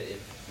give it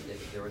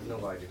if there was no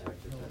lie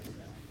detector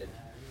test?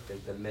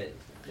 If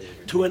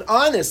To an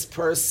honest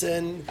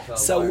person,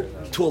 so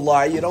to a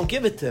liar, you don't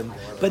give it to him.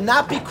 But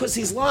not because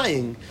he's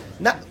lying.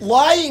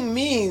 Lying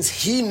means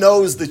he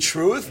knows the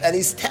truth and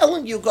he's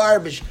telling you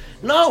garbage.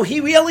 No, he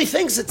really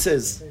thinks it's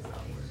his.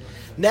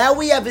 Now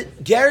we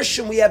have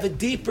Gershom, we have a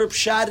deeper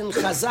pshat in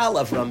Chazal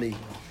of Rami.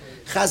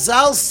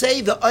 Chazal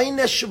say the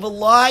einesh of a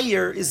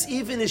liar is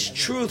even his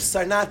truths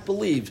are not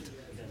believed.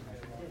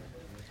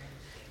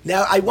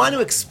 Now, I want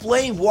to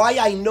explain why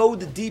I know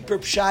the deeper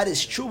pshat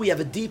is true. We have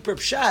a deeper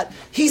pshat.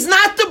 He's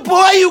not the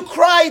boy who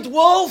cried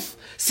wolf.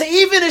 So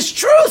even his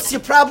truths,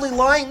 you're probably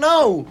lying.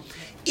 No.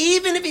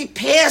 Even if he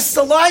passed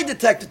the lie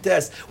detector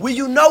test, where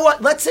you know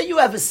what, let's say you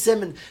have a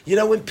simon. You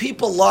know, when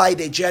people lie,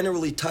 they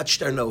generally touch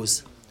their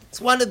nose. It's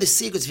one of the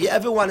secrets. If you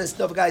ever want to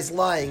know if a guy's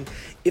lying,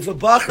 if a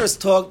bacher's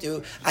talked to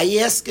you, I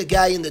ask a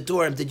guy in the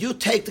dorm, did you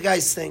take the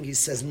guy's thing? He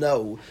says,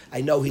 no.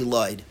 I know he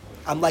lied.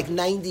 I'm like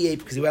 98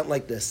 because he went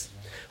like this.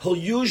 He'll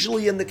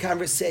usually in the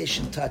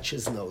conversation touch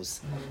his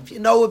nose. If you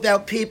know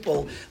about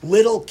people,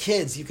 little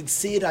kids, you can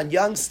see it on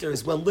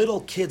youngsters, when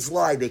little kids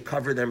lie, they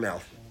cover their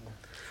mouth.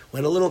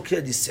 When a little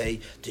kid, you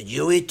say, did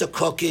you eat the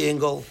cookie,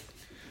 Ingle?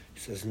 He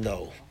says,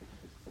 no.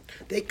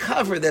 They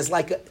cover, there's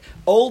like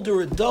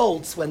older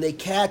adults, when they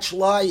catch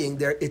lying,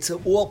 it's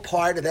all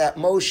part of that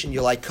motion.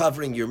 You're like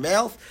covering your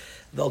mouth.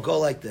 They'll go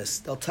like this.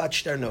 They'll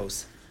touch their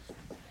nose.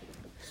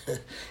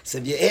 So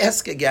if you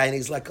ask a guy, and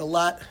he's like, a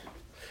lot,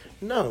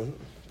 no.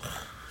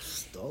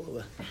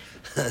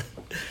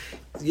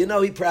 You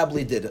know, he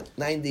probably did it.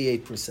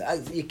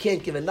 98%. You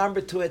can't give a number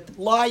to it.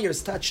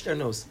 Liars touch their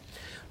nose.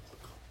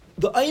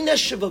 The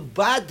einesh of a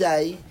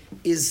badai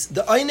is,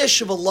 the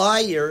einesh of a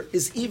liar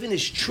is even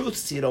his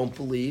truths you don't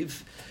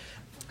believe.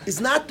 Is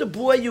not the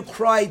boy you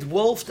cried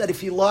wolf that if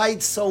he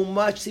lied so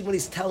much, even when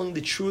he's telling the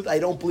truth, I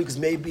don't believe because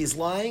maybe he's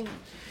lying.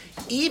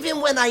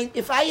 Even when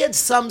if I had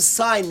some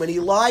sign, when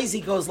he lies,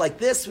 he goes like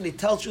this, when he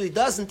tells you he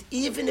doesn't,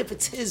 even if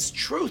it's his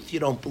truth,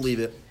 you don't believe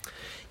it.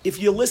 If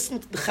you listen,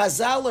 the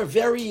Chazal are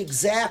very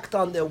exact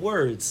on their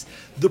words.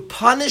 The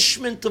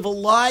punishment of a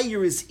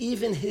liar is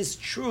even his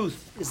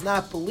truth is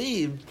not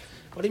believed.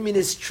 What do you mean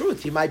his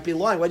truth? He might be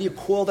lying. Why do you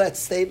call that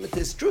statement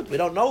his truth? We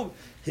don't know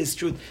his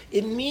truth.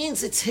 It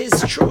means it's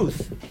his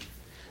truth.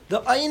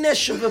 The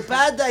einesh of a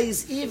badai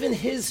is even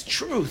his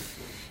truth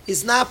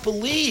is not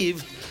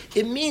believed.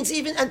 It means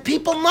even, and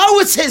people know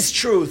it's his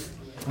truth.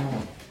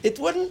 It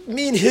wouldn't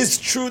mean his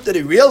truth that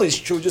it really is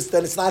true, just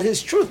that it's not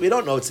his truth. We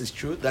don't know it's his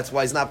truth. That's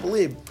why he's not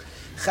believed.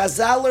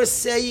 Chazal are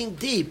saying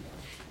deep,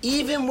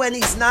 even when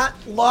he's not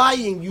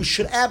lying, you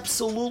should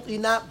absolutely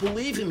not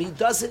believe him. He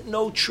doesn't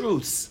know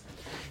truths.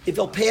 If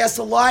he'll pass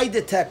a lie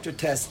detector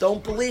test,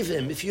 don't believe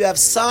him. If you have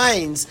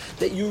signs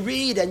that you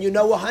read and you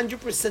know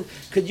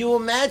 100%, could you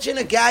imagine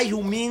a guy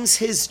who means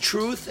his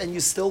truth and you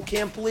still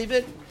can't believe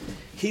it?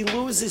 He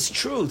loses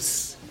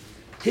truths.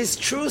 His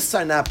truths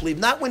are not believed,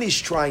 not when he's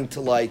trying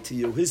to lie to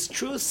you. His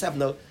truths have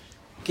no...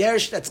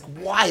 Gerish, that's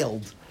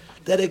wild.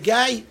 That a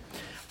guy...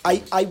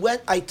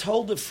 I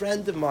told a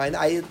friend of mine,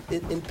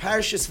 in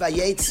Parashas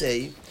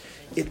Vayetze,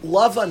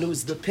 Lavan,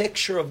 who's the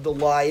picture of the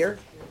liar,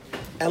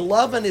 and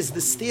Lavan is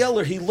the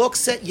stealer, he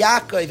looks at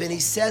Yaakov and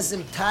he says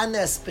him,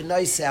 Tanes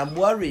Benoise, I'm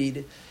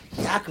worried.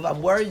 Yaakov,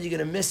 I'm worried you're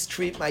going to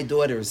mistreat my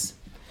daughters.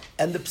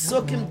 And the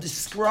psukim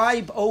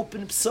describe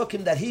open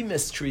psukim that he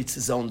mistreats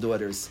his own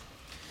daughters.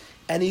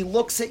 And he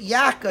looks at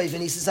Yaakov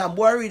and he says, I'm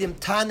worried him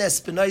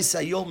tanes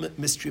benoisa, you'll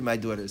mistreat my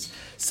daughters.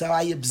 So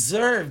I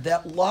observed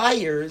that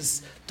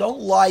liars don't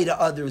lie to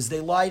others, they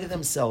lie to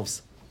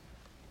themselves.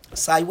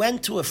 So I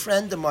went to a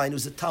friend of mine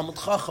who's a Talmud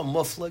Chacham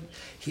Muflag.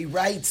 He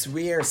writes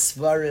rare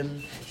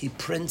svarim, he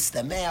prints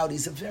them out.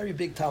 He's a very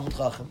big Talmud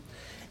Chacham.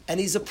 And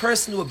he's a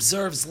person who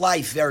observes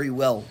life very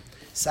well.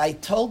 So I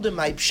told him,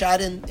 I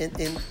shot in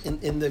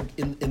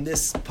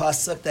this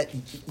pasuk that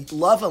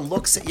Lavan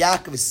looks at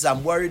Yaakov and says,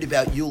 I'm worried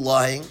about you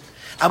lying.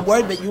 I'm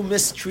worried about you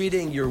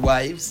mistreating your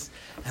wives.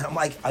 And I'm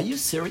like, are you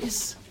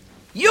serious?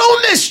 You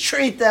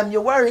mistreat them,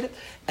 you're worried.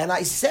 And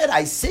I said,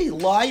 I see,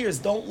 liars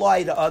don't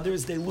lie to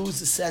others, they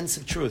lose a sense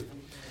of truth.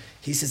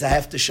 He says, I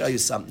have to show you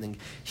something.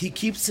 He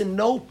keeps a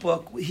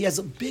notebook. He has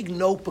a big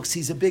notebook.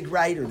 He's a big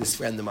writer, this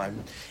friend of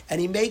mine. And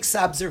he makes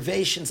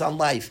observations on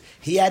life.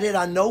 He had it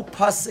on no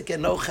pasuk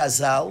and no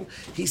chazal.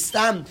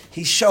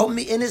 He showed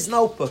me in his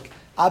notebook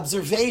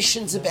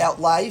observations about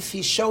life.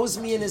 He shows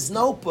me in his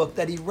notebook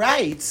that he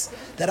writes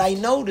that I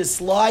notice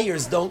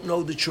liars don't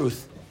know the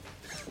truth.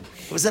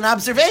 It was an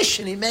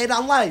observation he made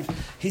on life.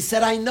 He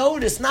said, I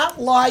notice, not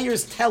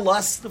liars tell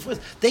us,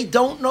 they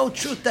don't know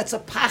truth. That's a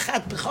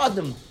pachat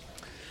b'chodim.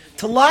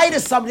 To lie to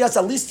somebody else,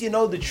 at least you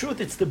know the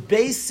truth. It's the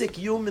basic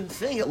human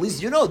thing. At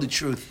least you know the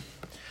truth.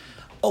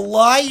 A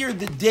liar,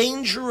 the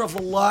danger of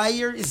a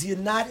liar is you're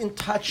not in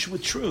touch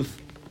with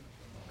truth.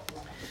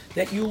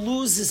 That you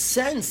lose a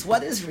sense.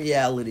 What is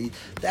reality?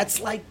 That's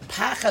like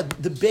pachad,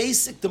 the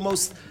basic, the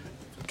most...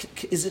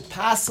 Is it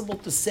possible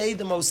to say maybe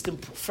the most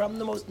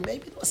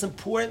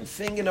important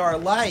thing in our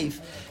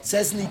life? It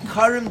says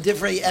Nikarim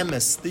Divrei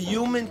Emes, the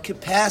human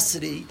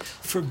capacity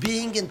for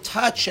being in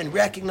touch and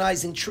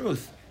recognizing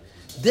truth.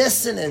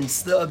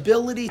 Dissonance, the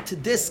ability to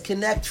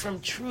disconnect from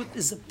truth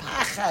is a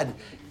pachad,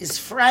 is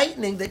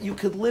frightening that you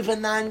could live a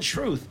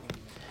non-truth.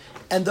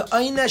 And the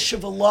einish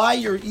of a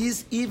liar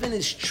is even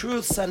his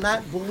truths are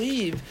not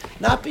believed,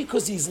 not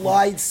because he's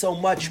lied so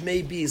much,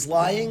 maybe he's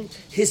lying.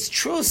 His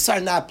truths are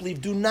not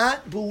believed. Do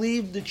not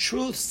believe the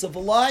truths of a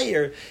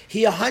liar.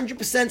 He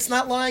 100% is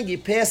not lying. He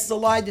passes a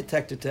lie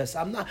detector test.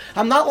 I'm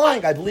not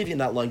lying. I believe you're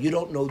not lying. You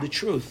don't know the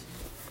truth.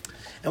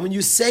 And when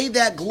you say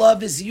that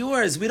glove is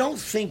yours, we don't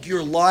think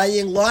you're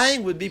lying.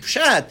 Lying would be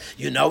pshat.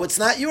 You know it's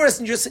not yours,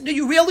 and you're saying, no,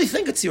 you really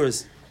think it's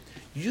yours.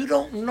 You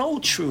don't know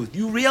truth.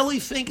 You really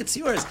think it's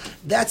yours.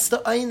 That's the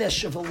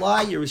einish of a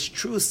liar. His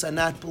truths are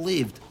not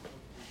believed.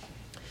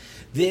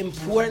 The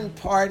important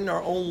part in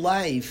our own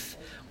life,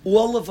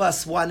 all of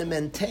us want to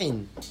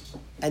maintain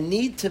and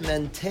need to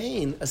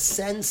maintain a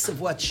sense of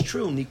what's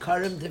true.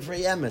 Nikarim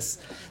divrei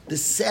emes. The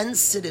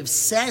sensitive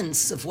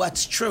sense of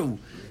what's true.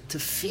 To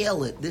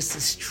feel it. This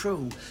is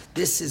true.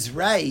 This is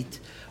right.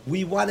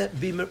 We want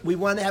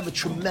to have a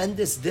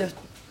tremendous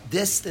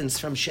distance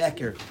from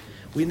sheker.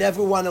 We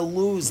never want to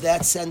lose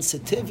that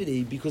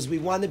sensitivity because we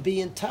want to be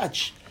in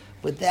touch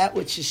with that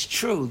which is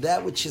true,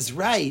 that which is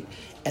right,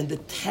 and the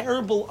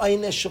terrible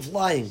einish of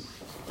lying.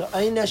 The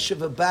einish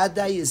of a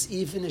badai is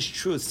even his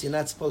truths. You're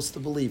not supposed to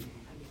believe.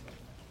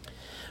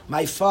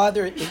 My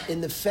father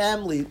in the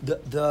family,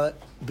 the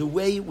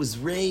way it was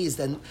raised,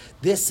 and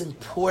this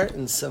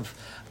importance of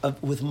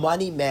with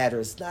money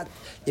matters. Not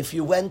if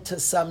you went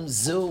to some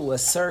zoo, a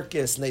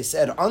circus, and they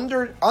said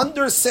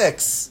under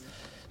 6,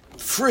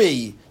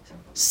 free.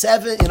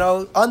 7,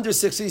 under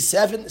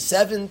 67,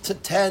 7 to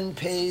 10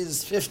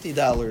 pays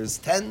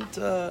 $50. 10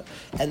 to,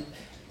 and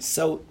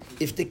so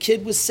if the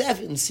kid was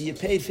 7, so you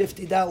paid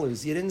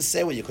 $50. You didn't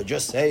say, well, you could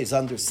just say he's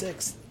under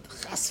 6.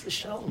 Chas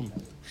v'shalom.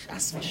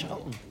 Chas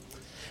v'shalom.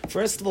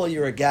 First of all,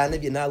 you're a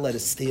ganav, you're not allowed to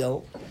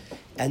steal,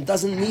 and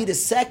doesn't need a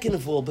second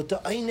of all, but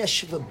the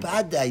einish of a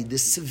badai, the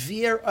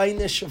severe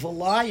einish of a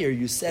liar.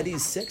 You said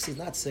he's 6, he's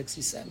not 6,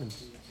 he's 7.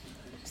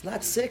 He's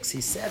not 6,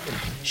 he's 7.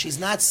 She's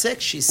not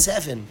 6, she's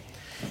 7.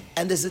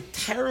 And there's a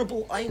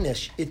terrible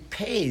einish. It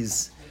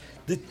pays.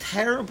 The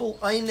terrible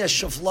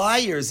einish of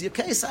liars.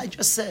 Okay, so I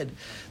just said,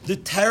 the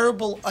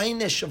terrible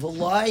einish of a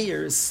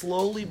liar is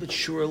slowly but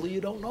surely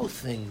you don't know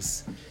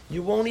things.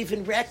 You won't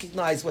even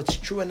recognize what's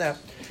true or not.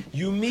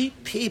 You meet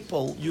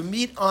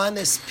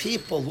honest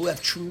people who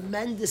have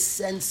tremendous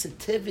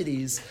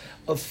sensitivities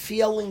of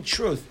feeling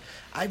truth.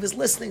 I was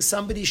listening,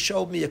 somebody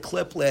showed me a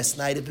clip last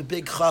night of a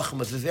big chacham,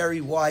 of a very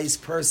wise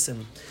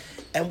person.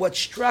 And what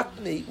struck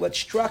me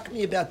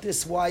about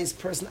this wise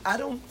person, I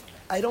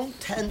don't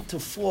tend to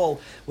fall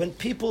when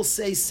people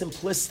say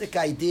simplistic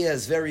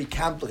ideas, very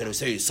complicated. They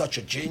say he's such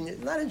a genius.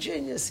 Not a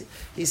genius.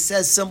 He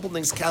says simple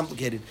things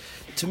complicated.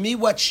 To me,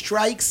 what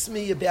strikes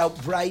me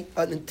about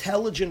an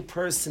intelligent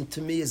person, to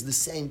me, is the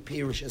same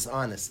pirush as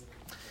honest.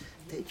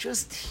 They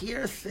just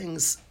hear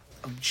things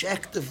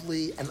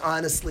objectively and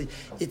honestly.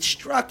 It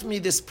struck me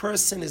this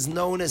person is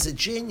known as a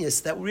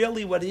genius, that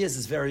really what he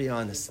is very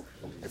honest.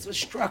 That's what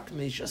struck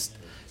me, just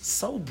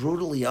so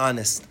brutally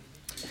honest.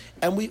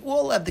 And we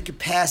all have the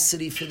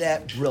capacity for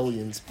that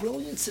brilliance.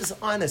 Brilliance is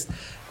honest.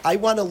 I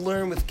want to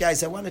learn with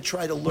guys. I want to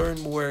try to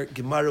learn more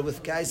Gemara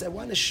with guys. I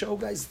want to show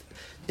guys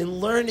in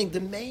learning the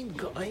main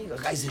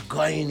guy's a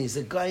guy. He's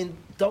a guy.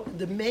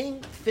 The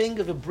main thing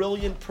of a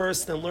brilliant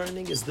person in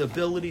learning is the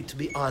ability to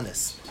be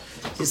honest.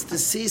 Is to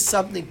see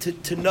something,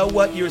 to know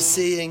what you're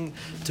seeing,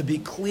 to be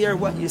clear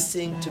what you're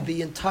seeing, to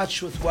be in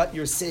touch with what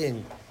you're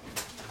seeing.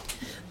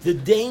 The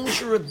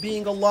danger of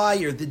being a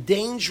liar, the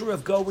danger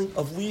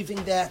of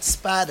leaving that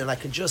spot, and I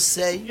could just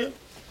say,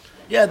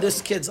 yeah,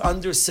 this kid's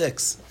under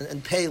 6,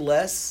 and pay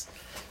less.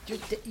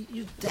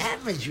 You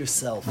damage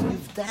yourself.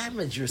 You've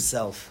damaged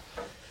yourself.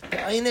 The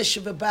einish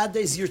of a bad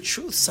day is your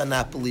truths are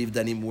not believed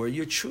anymore.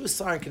 Your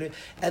truths aren't going to...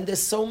 And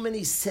there's so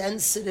many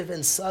sensitive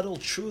and subtle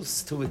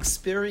truths to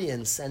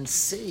experience and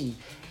see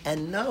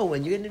and know,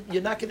 and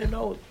you're not going to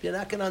know. You're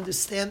not going to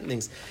understand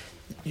things.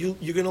 You're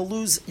going to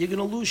lose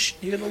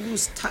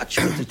touch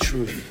with the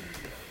truth.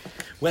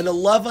 When a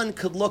Lavan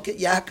could look at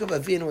Yaakov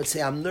Avinu and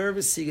say, I'm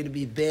nervous you're going to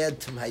be bad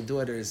to my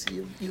daughters,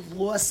 you've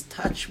lost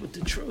touch with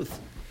the truth.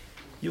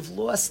 You've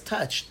lost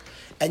touch.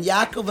 And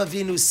Yaakov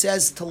Avinu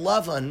says to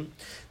Lavan,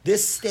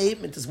 this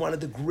statement is one of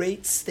the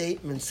great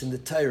statements in the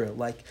Torah.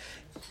 Like,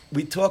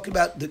 we talk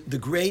about the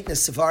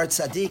greatness of our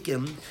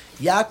tzaddikim.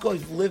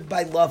 Yaakov lived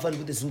by Lavan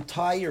with his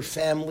entire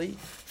family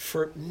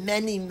for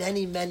many,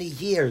 many, many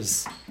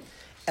years.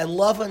 And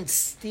Lavan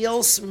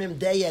steals from him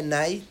day and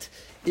night.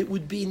 It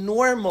would be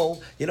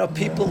normal,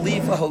 people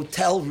leave a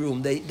hotel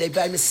room. They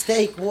by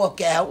mistake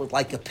walk out with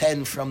like a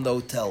pen from the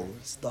hotel.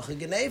 It's Dacha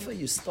Geneva,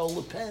 you stole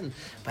a pen.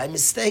 By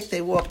mistake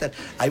they walked out.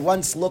 I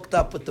once looked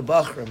up with the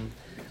Bachram.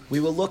 We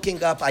were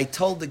looking up, I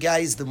told the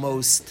guys the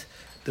most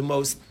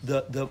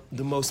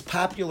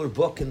popular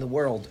book in the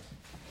world.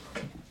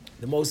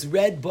 The most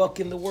read book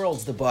in the world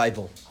is the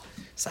Bible.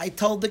 So I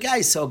told the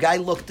guy, so a guy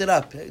looked it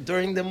up.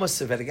 During the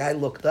Musaf, a guy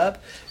looked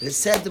up, and it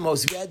said the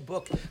most read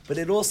book, but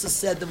it also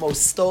said the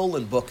most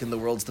stolen book in the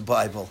world is the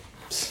Bible.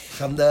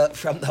 from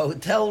the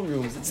hotel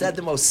rooms. It said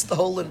the most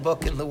stolen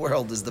book in the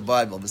world is the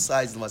Bible.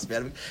 Besides, the most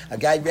a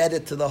guy read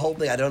it to the whole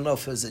thing. I don't know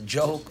if it was a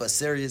joke or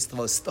serious. The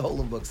most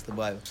stolen book's the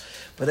Bible.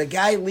 But a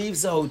guy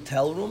leaves a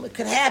hotel room. It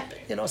could happen.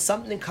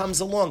 Something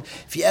comes along.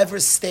 If you ever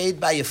stayed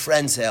by your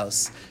friend's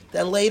house,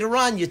 then later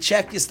on you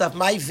check your stuff.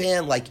 My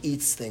van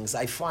eats things.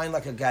 I find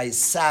a guy's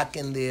sock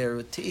in there,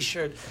 a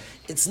T-shirt.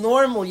 It's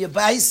normal. You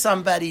buy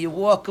somebody, you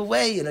walk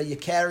away, you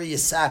carry your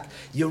sock.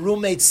 Your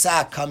roommate's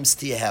sock comes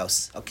to your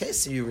house. Okay,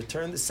 so you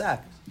return the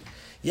sock.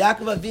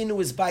 Yaakov Avinu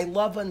is by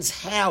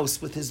Lavan's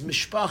house with his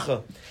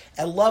mishpacha,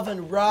 and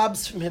Lavan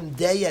robs from him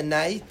day and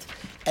night.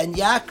 And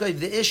Yaakov,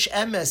 the Ish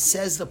Emes,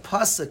 says the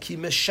pasuk, "Ki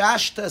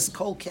meshashtas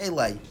kol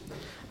kelai."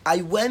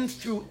 I went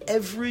through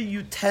every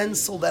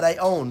utensil that I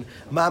own.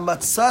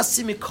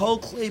 Ma'amatsasi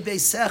mikol klei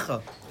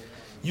beisecha.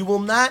 You will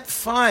not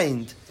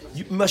find.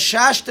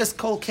 Mashashtas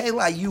kol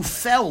kelai. You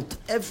felt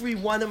every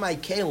one of my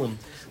kelim.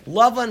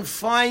 Lavan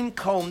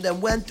fine-combed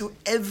and went through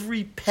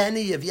every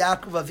penny of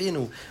Yaakov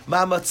Avinu.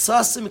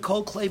 Ma'amatzasim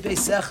kol klei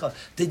beisecha.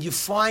 Did you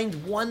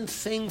find one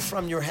thing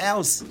from your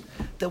house?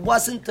 There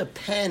wasn't a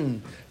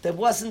pen. There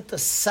wasn't a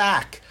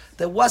sack.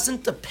 There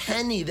wasn't a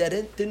penny that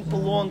didn't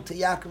belong to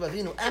Yaakov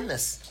Avinu.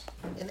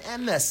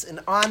 Emes, an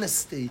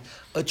honesty,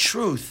 a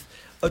truth,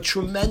 a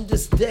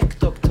tremendous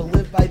dikduk to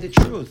live by the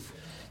truth.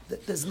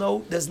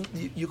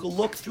 You can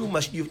look through.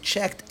 You've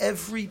checked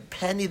every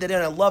penny that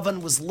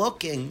Lavan was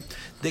looking.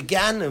 The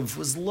Ganav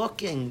was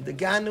looking. The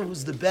Ganav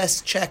was the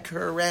best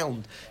checker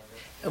around,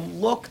 and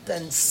looked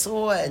and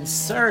saw and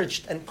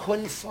searched and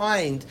couldn't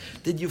find.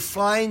 Did you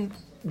find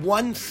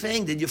one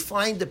thing? Did you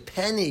find a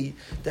penny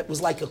that was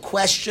like a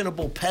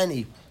questionable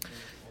penny?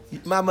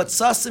 Did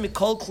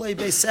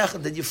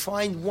you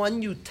find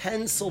one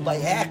utensil by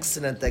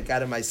accident that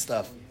got in my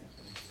stuff?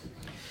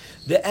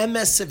 The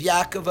emes of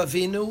Yaakov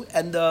Avinu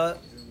and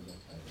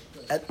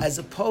as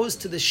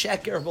opposed to the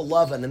sheker of a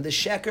Lavan. And the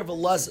sheker of a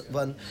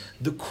Lavan,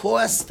 the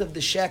cost of the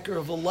sheker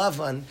of a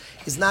Lavan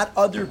is not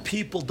other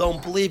people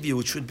don't believe you,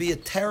 which would be a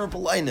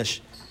terrible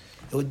einish.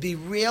 It would be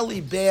really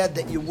bad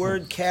that your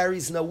word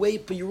carries no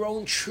weight, but your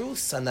own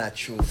truths are not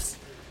truths.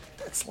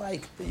 That's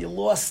like you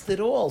lost it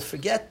all.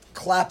 Forget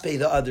klape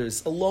the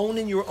others. Alone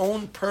in your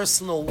own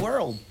personal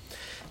world.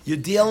 Your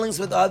dealings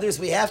with others,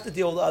 we have to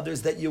deal with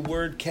others that your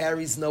word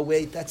carries no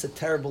weight. That's a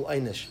terrible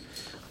einish.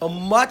 A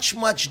much,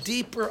 much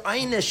deeper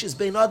einish is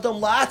bein adam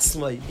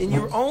la'atzmai. In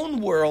your own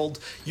world,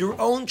 your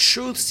own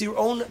truths, your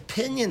own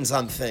opinions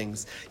on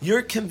things.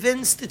 You're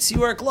convinced it's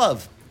your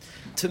glove.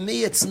 To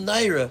me, it's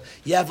naira.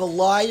 You have a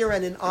liar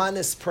and an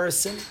honest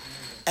person,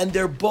 and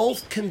they're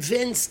both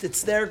convinced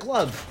it's their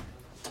glove.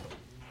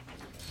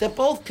 They're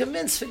both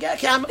convinced. Forget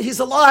him. He's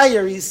a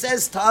liar. He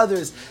says to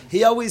others,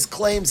 he always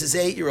claims his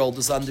 8-year-old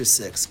is under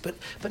 6. But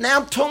now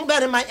I'm talking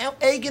about in my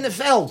eigen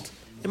Welt,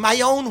 in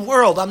my own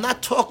world. I'm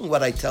not talking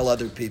what I tell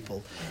other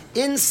people.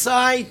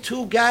 Inside,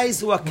 two guys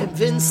who are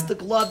convinced the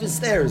glove is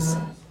theirs.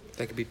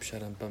 That could be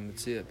pshat on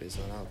Bamitzia based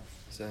on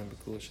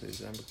Zambakul.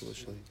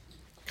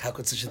 How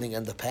could such a thing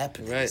end up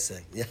happening? Right.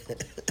 Say? Yeah.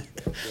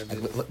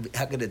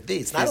 How could it be?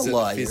 It's not a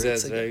liar. He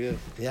says very good.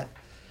 Yeah.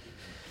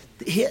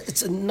 Here,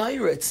 it's a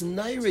naira,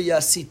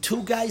 Yassi.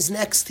 Two guys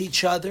next to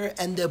each other,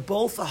 and they're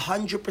both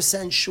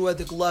 100% sure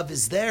the glove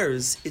is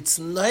theirs. It's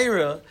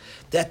naira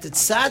that the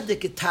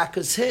tzaddik, it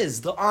taka's his.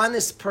 The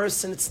honest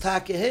person, it's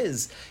taka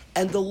his.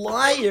 And the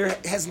liar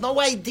has no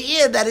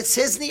idea that it's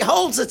his, and he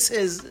holds it's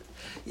his.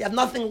 You have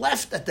nothing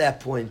left at that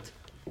point.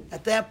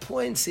 At that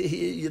point,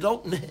 you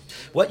don't,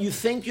 what you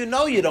think you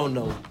know, you don't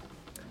know.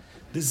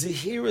 The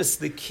zahirus,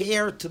 the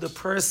care to the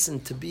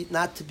person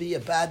not to be a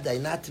bad guy,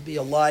 not to be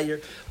a liar.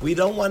 We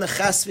don't want to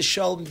chas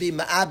v'shalom be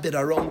ma'abed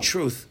our own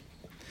truth.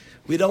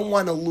 We don't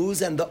want to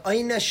lose. And the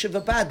einesh of a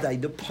bad guy,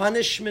 the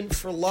punishment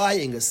for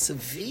lying, a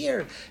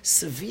severe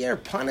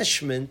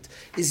punishment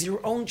is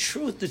your own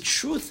truth. The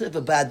truth of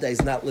a bad guy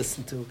is not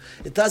listened to.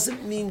 It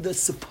doesn't mean the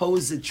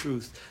supposed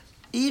truth.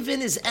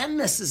 Even his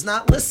emes is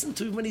not listened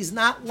to. When he's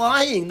not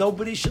lying,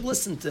 nobody should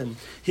listen to him.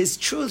 His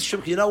truth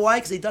should, you know why?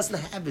 Because he doesn't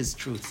have his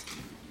truth.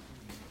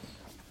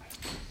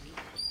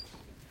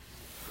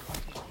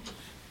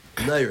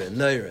 Naira,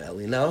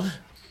 Eli, no?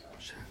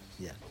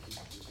 Yeah.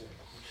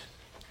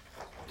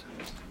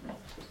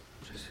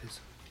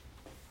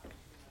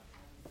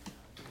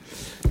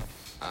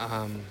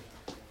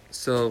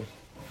 So,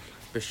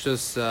 it's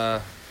just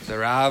the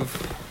Rav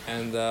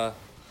and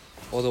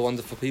all the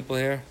wonderful people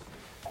here.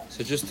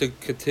 So just to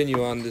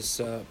continue on this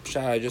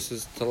pshat,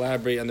 just to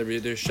elaborate on the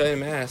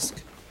Rishonim ask,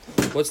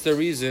 what's the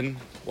reason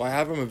why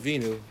Avram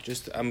Avinu,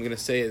 I'm going to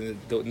say it in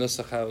the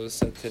nusach how it was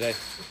said today,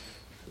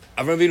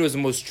 Avram Avinu was the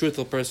most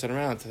truthful person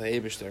around to the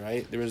Eibishter,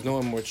 right? There was no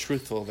one more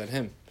truthful than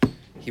him.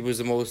 He was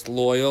the most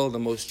loyal, the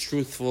most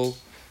truthful,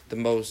 the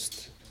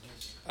most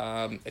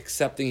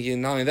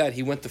accepting. Not only that,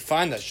 he went to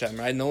find Hashem,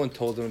 right? No one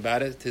told him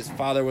about it. His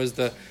father was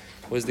the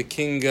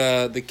king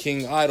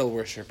idol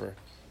worshiper.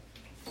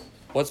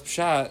 What's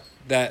pshat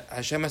that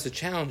Hashem has to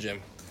challenge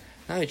him?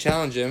 Not only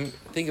challenge him,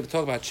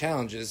 talk about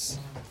challenges,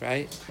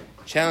 right?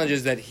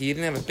 Challenges that he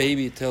didn't have a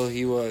baby till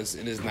he was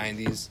in his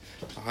 90s,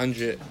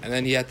 100, and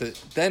then he had to.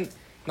 Then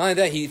Not only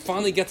that, he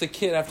finally gets a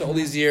kid after all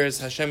these years.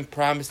 Hashem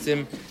promised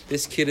him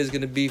this kid is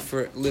going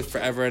to live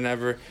forever and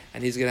ever,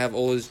 and he's going to have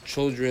all his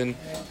children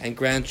and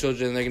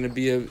grandchildren. And they're going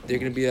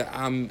to be a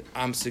Am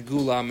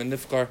Segula, Am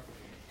Nifkar.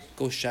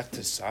 Go shech to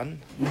his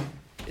son.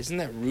 Isn't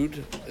that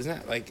rude? Isn't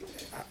that like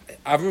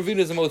Avraham Avinu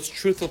is the most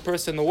truthful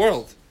person in the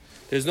world?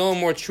 There's no one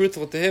more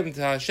truthful to him,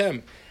 to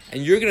Hashem.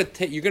 And you're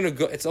gonna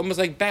go. It's almost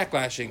like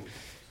backlashing.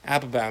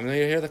 Applebaum. You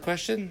hear the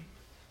question?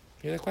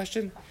 Hear the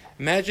question?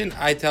 Imagine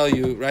I tell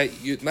you, right?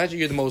 Imagine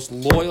you're the most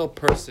loyal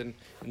person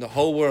in the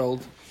whole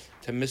world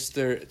to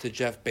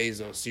Jeff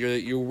Bezos.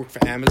 You work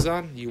for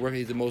Amazon.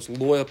 He's the most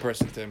loyal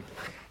person to him.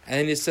 And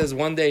then he says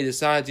one day he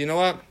decides, you know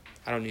what?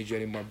 I don't need you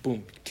anymore.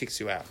 Boom, kicks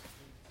you out.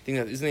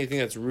 Isn't anything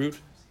that's rude?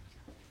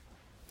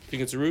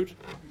 Think it's rude?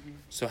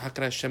 So how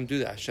can Hashem do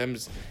that?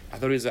 I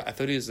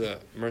thought he was a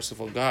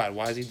merciful God.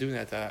 Why is he doing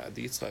that to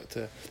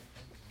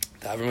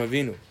Avraham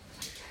Avinu?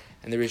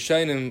 And the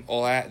Rishonim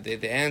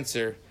they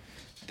answer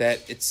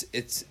that it's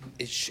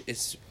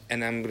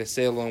and I'm going to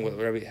say along with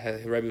what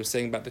Rabbi was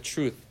saying about the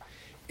truth.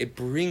 It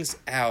brings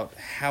out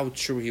how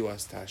true he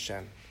was to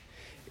Hashem.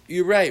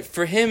 You're right.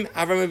 For him,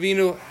 Avraham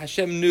Avinu,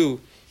 Hashem knew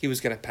he was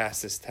going to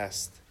pass this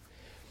test.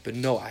 But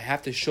no, I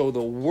have to show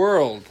the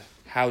world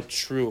how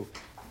true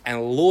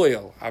and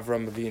loyal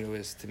Avraham Avinu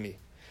is to me.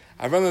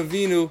 Avraham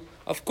Avinu,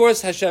 of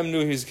course Hashem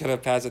knew he was going to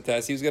pass the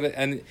test. He was going to,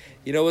 and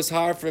it was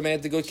hard for a man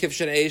to go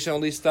kivshan eish and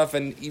all these stuff,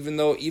 and even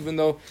though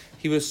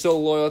he was so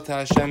loyal to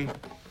Hashem,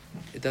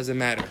 it doesn't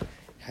matter.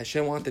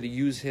 Hashem wanted to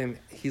use him.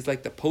 He's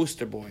like the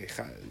poster boy,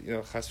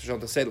 chas v'shalom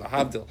to say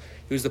lahavdil.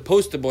 He was the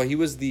poster boy. He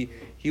was the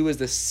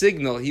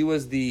signal. He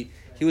was the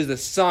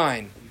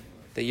sign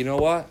that, you know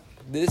what?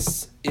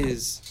 This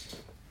is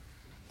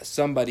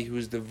somebody who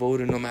is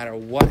devoted no matter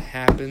what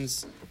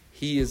happens.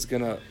 He's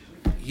gonna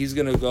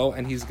go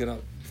and he's gonna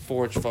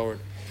forge forward.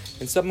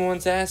 And someone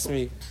once asked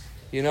me,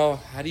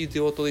 how do you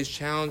deal with all these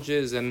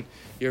challenges? And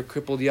you're a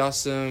crippled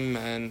yassim,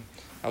 and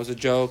that was a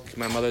joke.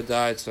 My mother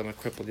died, so I'm a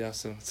crippled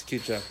yassim. It's a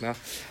cute joke, no?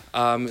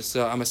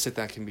 So I'm a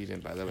sit-down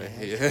comedian, by the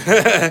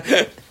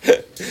way.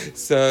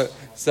 So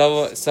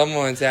someone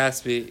once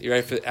asked me, "You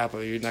ready for the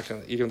apple? You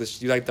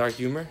like dark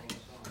humor?"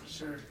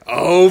 Sure.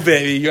 Oh,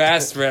 baby, you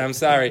asked for it. I'm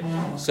sorry.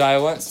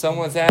 So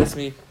someone's asked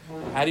me,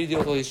 how do you deal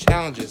with all these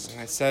challenges? And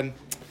I said,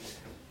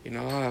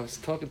 I was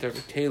talking to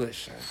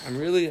Kalish. I'm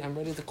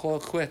ready to call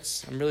it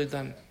quits. I'm really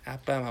done. I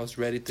was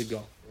ready to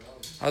go.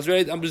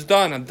 I'm just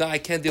done. I'm done. I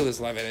can't deal with this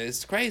life. And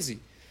it's crazy.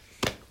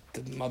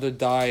 The mother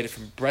died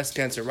from breast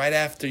cancer right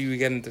after you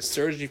get into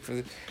surgery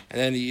and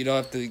then you don't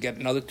have to get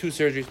another 2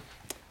 surgeries.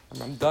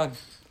 I'm done.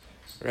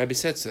 The Rabbi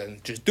said, so then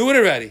just do it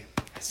already.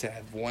 I said, I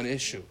have one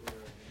issue.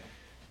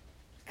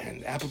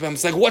 And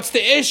Applebaum's like, what's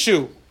the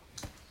issue?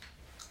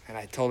 And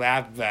I told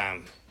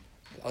Applebaum,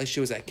 the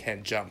issue is I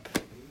can't jump.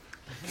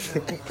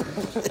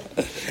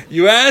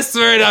 You asked for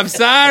it.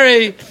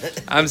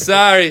 I'm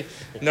sorry.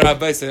 No,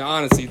 Rabbi said,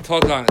 honestly,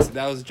 talk honestly.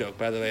 That was a joke.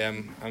 By the way,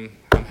 I'm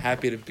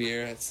happy to be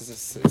here.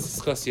 It's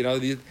because,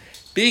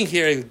 being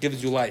here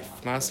gives you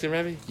life. Masking,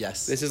 Rabbi?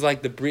 Yes. This is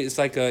like it's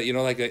like a,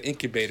 like an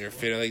incubator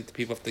for, like the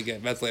people have to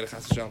get ventilated.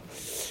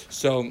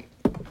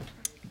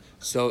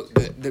 So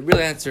the real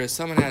answer is,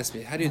 someone asked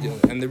me, how do you do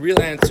it? And the real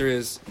answer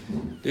is,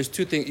 there's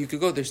 2 things.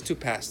 There's 2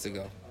 paths to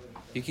go.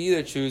 You can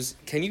either choose,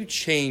 can you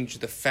change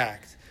the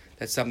fact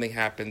that something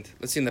happened?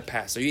 Let's see, in the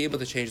past. Are you able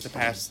to change the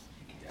past?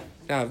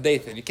 No,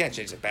 Dathan, you can't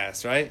change the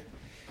past, right?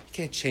 You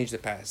can't change the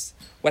past.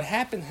 What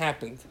happened.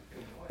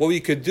 What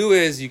you could do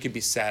is, you could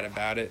be sad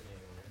about it,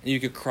 and you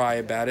could cry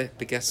about it,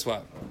 but guess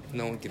what?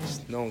 No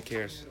one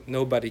cares.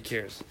 Nobody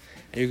cares.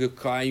 And you could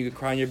cry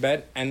in your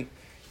bed, and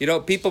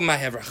people might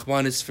have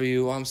Rahmanis for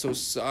you. Oh, I'm so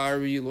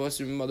sorry, you lost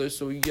your mother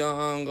so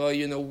young. Oh,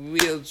 you're in a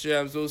wheelchair.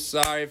 I'm so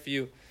sorry for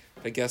you.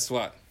 But guess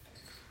what?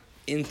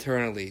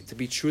 Internally, to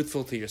be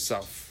truthful to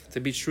yourself.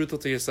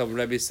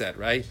 Rebbe said,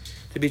 right?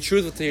 To be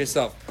truthful to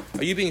yourself.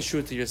 Are you being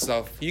true to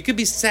yourself? You could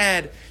be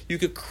sad. You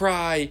could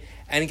cry.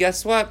 And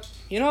guess what?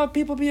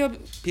 People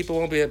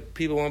won't be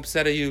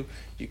upset at you.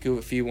 You could,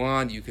 if you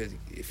want to,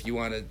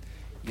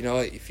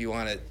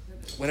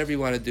 whatever you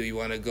want to do. You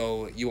want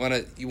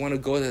to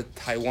go to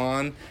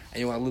Taiwan and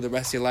you want to live the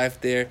rest of your life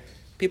there.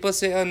 People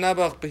say, oh,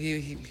 Nabach, but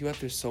he went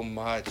through so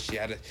much.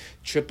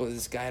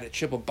 This guy had a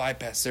triple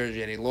bypass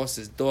surgery, and he lost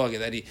his dog,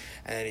 and then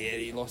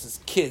he lost his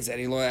kids, and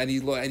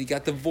he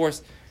got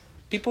divorced.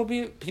 People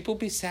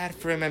be sad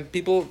for him, and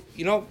people,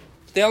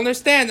 they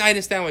understand. I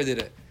understand why I did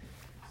it.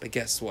 But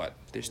guess what?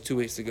 There's 2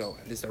 ways to go.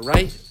 There's the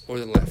right or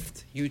the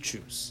left. You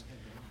choose.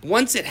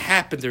 Once it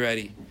happened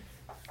already,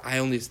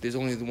 there's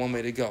only the one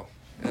way to go.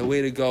 And the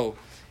way to go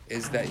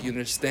is that you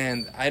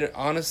understand.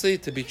 Honestly,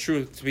 to be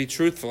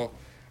truthful,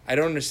 I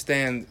don't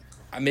understand.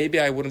 Maybe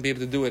I wouldn't be able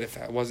to do it if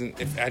I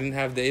didn't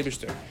have the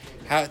Eibishter.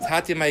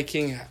 Tati, my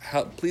king,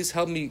 please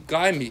help me,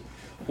 guide me.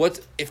 What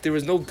if there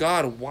was no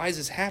God? Why is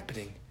this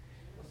happening?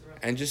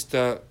 And just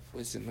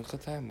was it Mincha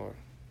time or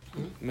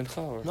Mincha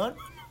or No.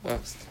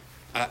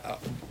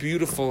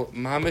 Beautiful,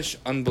 mamish,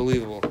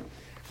 unbelievable.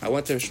 I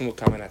went to Shmuel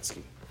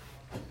Kamenetsky.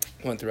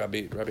 Went to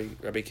Rabbi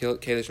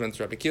Kalish, went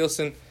to Rabbi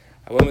Kielson.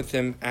 I went with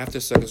him after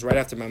Sukkot, right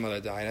after my mother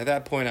died. At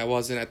that point, I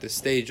wasn't at the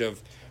stage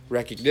of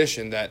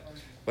recognition that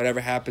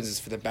whatever happens is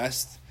for the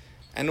best,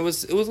 and it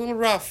was a little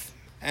rough.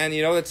 And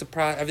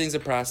everything's a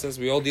process.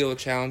 We all deal with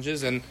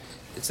challenges, and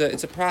it's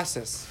a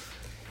process.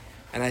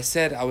 And I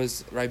said,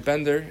 Rabbi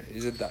Bender,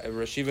 he's a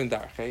Rosh Yeshiva in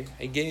Darchei.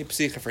 He gave me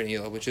psicha for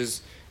Nila, which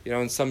is,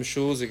 in some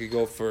shuls it could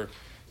go for,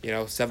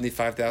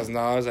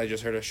 $75,000. I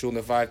just heard a shul in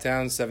the 5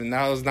 towns,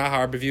 $7, not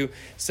hard review,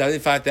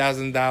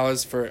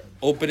 $75,000 for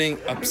opening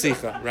a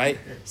psicha, right?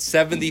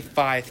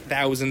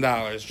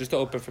 $75,000 just to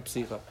open for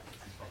psicha.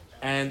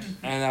 And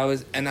I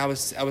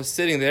was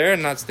sitting there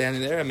and not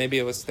standing there, and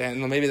maybe I was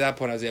standing. Maybe at that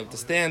point I was able to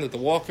stand with the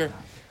walker.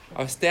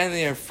 I was standing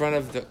there in front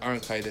of the Aron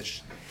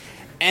Kodesh.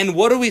 And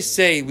what do we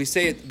say? We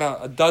say it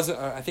about a dozen.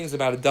 I think it's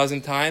about a dozen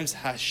times.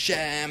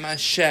 Hashem,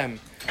 Hashem,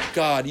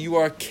 God, you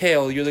are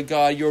Kel. You're the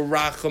God. You're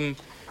Racham.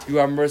 You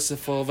are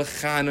merciful.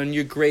 V'chanon.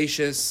 You're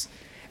gracious.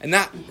 And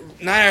not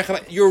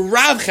you're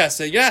Rav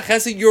Chesed. You're not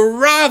Chesed. You're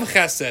Rav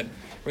Chesed.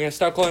 We're gonna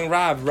start calling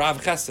Rav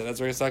Chesed. That's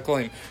what we're gonna start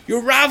calling him.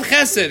 You're Rav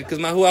Chesed because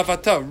Mahu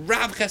Afatah.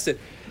 Rav Chesed.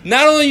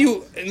 Not only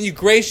you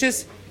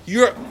gracious,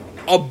 you're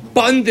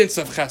abundance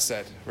of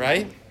Chesed.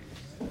 Right?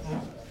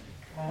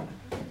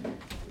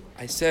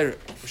 I said,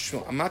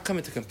 I'm not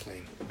coming to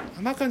complain.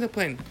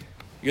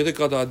 You're the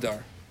God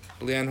Adar.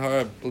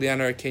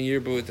 B'lian Ken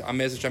Yirbu,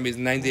 Amez Hashem is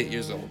 98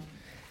 years old.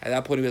 At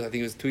that point, I think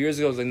it was 2 years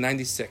ago, it was like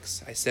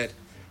 96. I said,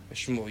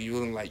 Shmuel,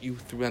 you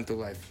threw into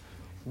life.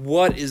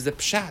 What is the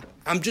pshat?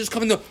 I'm just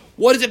coming to,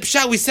 what is the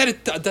pshat? We said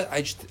it,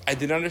 I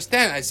didn't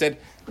understand. I said,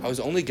 I was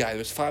the only guy, there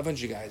was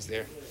 500 guys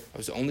there. I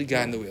was the only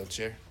guy in the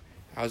wheelchair.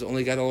 I was the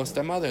only guy that lost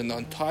their mother. And the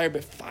entire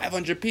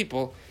 500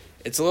 people,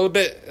 it was a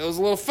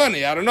little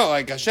funny. I don't know,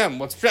 like, Hashem,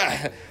 what's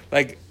pshat?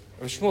 Like,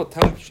 Shmuel,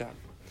 tell me pshat.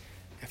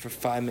 And for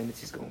 5 minutes,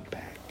 he's going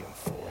back and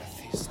forth.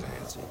 He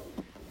stands and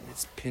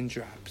it's pin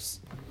drops.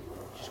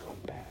 He's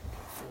going back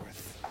and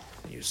forth.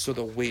 And you saw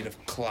the weight of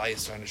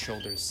Klais on his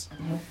shoulders.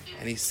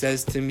 And he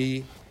says to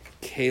me,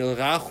 Keil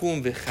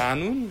rachum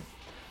v'chanun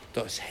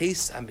dos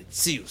heis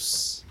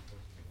amitzius.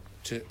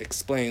 To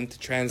explain, to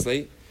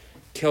translate,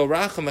 Keil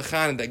rachum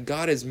v'chanun, that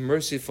God is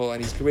merciful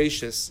and He's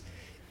gracious,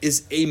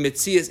 is a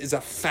mitzius, is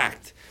a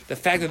fact. The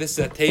fact that this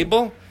is a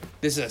table,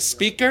 this is a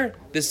speaker,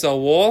 this is a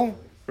wall,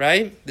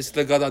 right? This is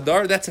the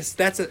Gadadar. That's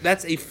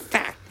a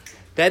fact.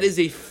 That is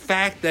a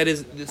fact. That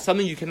is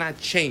something you cannot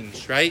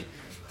change, right?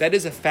 That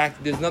is a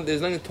fact. There's nothing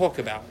to talk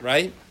about,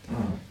 right?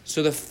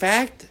 So the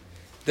fact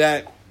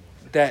that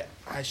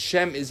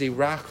Hashem is a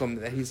rachum,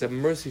 that He's a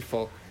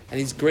merciful and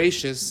He's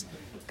gracious,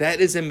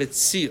 that is a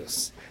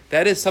mitzius.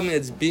 That is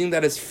something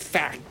that is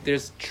fact.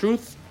 There's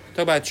truth.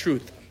 Talk about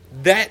truth.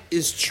 That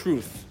is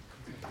truth.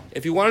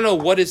 If you want to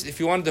know if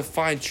you want to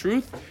define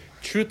truth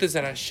is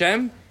that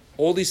Hashem,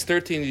 all these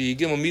 13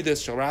 Yigim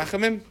Midas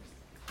Sharachamim,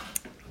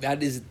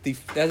 this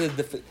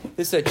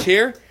is a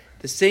chair.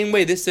 The same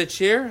way this is a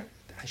chair,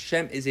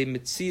 Hashem is a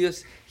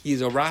Metzius. He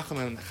is a Racham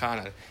and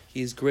Mechana.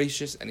 He is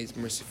gracious and He's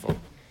merciful.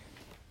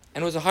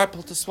 And it was a hard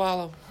pill to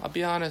swallow, I'll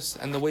be honest,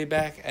 and the way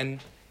back, and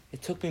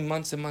it took me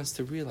months and months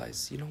to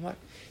realize, you know what?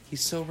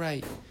 He's so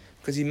right.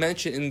 Because he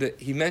mentioned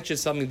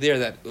something there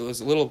that it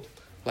was a little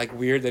like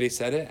weird that he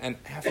said it, and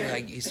after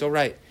he's so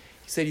right.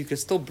 He said you could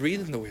still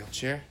breathe in the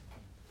wheelchair.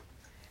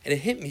 And it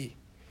hit me.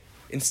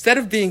 Instead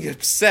of being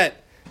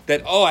upset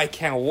that, I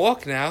can't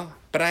walk now,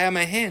 but I have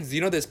my hands.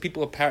 There's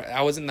people,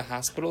 I was in the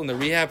hospital, in the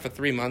rehab for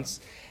 3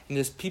 months, and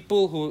there's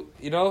people who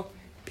they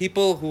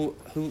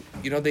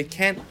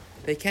can't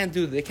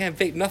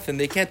vape nothing.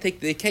 They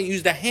can't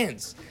use their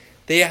hands.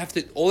 They have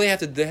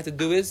to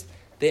do is,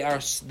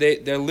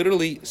 they're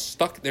literally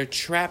stuck, they're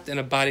trapped in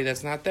a body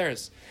that's not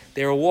theirs.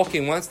 They were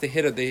walking once, they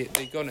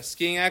go in a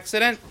skiing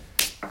accident,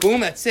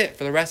 boom, that's it.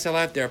 For the rest of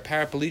their life, they're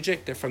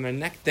paraplegic. They're from their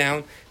neck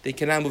down. They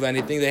cannot move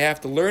anything. They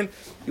have to learn.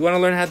 You want to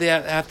learn how they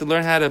have to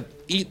learn how to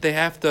eat. They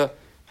have to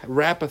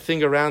wrap a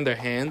thing around their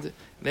hand.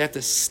 They have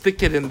to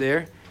stick it in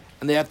there,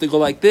 and they have to go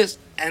like this.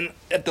 And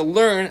they have to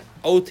learn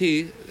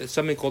OT. There's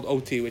something called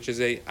OT, which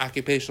is a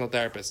occupational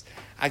therapist.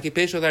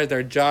 Occupational therapists,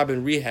 their job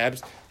in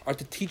rehabs are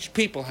to teach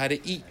people how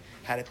to eat,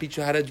 how to teach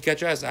you how to get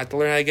dressed. I had to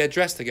learn how to get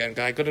dressed again.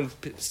 I couldn't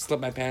slip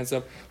my pants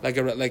up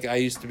like I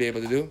used to be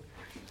able to do.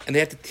 And they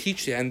have to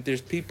teach you. And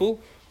there's people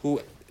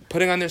who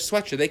putting on their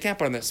sweatshirt. They can't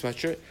put on their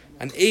sweatshirt.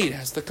 An aide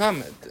has to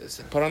come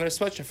put on their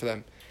sweatshirt for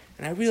them.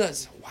 And I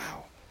realized,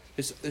 wow,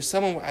 there's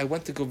someone. I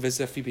went to go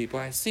visit a few people.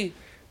 I see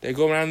they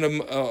go around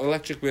the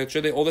electric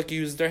wheelchair. All they can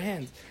use is their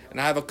hands.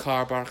 And I have a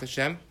car, Baruch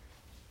Hashem.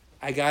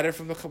 I got it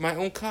from my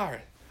own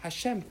car.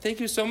 Hashem, thank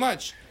you so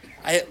much.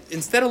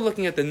 Instead of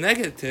looking at the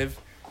negative,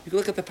 you can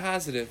look at the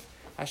positive.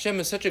 Hashem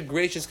is such a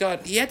gracious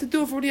God. He had to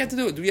do it for what He had to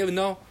do it. Do we ever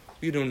know?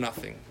 We know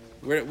nothing.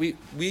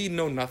 We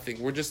know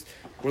nothing. We're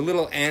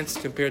little ants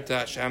compared to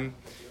Hashem.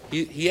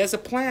 He has a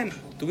plan.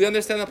 Do we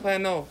understand the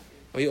plan? No.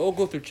 We all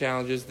go through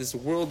challenges. This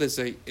world is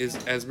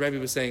as Rebbe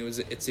was saying,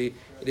 it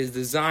is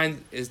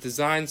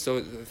designed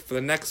so for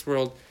the next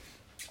world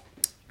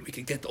we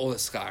can get all the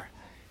scar.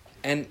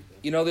 And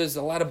there's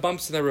a lot of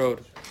bumps in the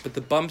road, but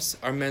the bumps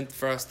are meant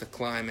for us to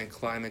climb and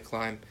climb and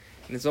climb.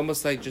 And it's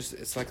almost like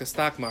it's like a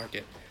stock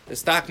market. the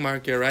stock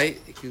market, right?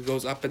 It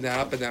goes up and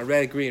down,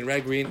 red, green.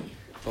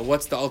 But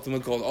what's the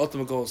ultimate goal? The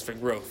ultimate goal is for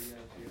growth.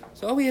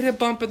 So we had a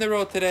bump in the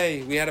road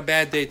today. We had a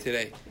bad day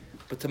today.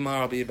 But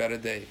tomorrow will be a better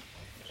day.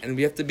 And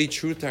we have to be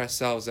true to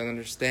ourselves and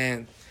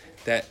understand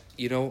that,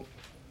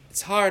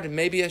 it's hard.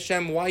 Maybe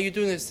Hashem, why are you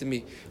doing this to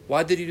me?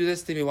 Why did you do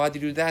this to me? Why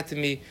did you do that to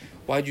me?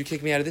 Why did you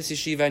kick me out of this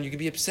yeshiva? And you could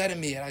be upset at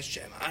me. And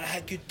Hashem, how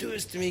could you do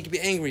this to me? You could be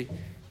angry.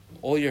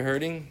 All you're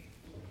hurting,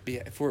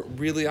 if we're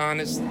really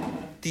honest,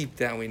 deep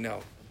down we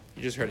know.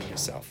 You're just hurting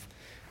yourself.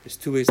 There's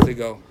 2 ways to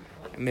go.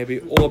 And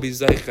maybe all be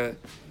zeicha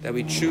that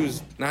we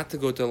choose not to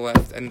go to the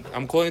left. And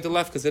I'm calling it the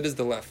left because it is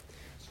the left.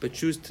 But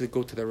choose to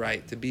go to the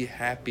right, to be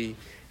happy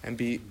and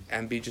be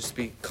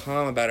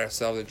calm about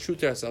ourselves and true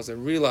to ourselves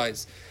and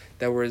realize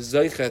that we're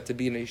zeicha to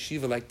be in a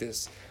yeshiva like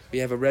this. We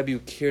have a Rebbe who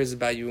cares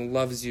about you and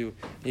loves you.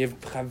 You have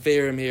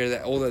chaverim here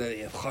that all of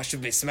the chashuv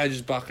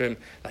beismedrish bachrim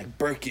like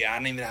Berkey. I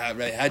don't even know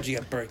how'd you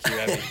get Berkey,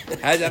 Rebbe?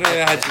 I don't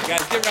know how'd you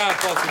guys give a round of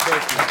applause for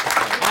Berkey.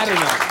 I don't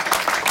know.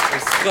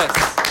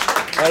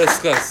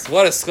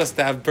 What a schus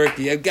to have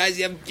Berkey. Guys,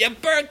 you have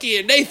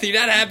Berkey. Nathan, you're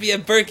not happy you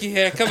have Berkey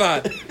here. Come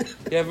on.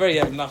 You have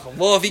Nachum.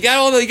 Well, if you got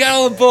all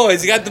the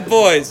boys, you got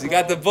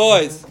the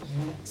boys.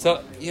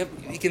 So you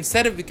can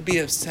set it. We could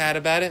be sad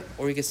about it,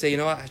 or you can say, you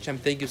know what, Hashem,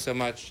 thank you so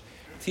much.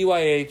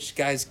 TYH,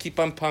 guys, keep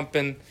on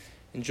pumping.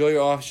 Enjoy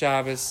your off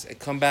Shabbos and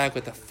come back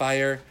with the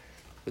fire,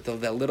 with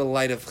that little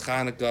light of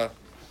Hanukkah.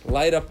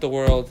 Light up the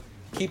world.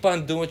 Keep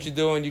on doing what you're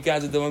doing. You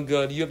guys are doing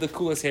good. You have the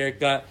coolest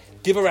haircut.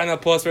 Give a round of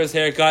applause for his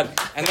haircut,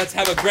 and let's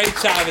have a great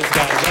Shabbos,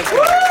 guys.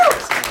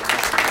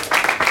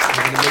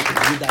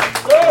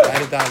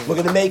 We're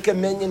going to make a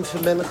minyan for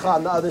Mincha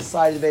on the other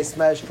side of the Beis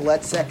Medrash.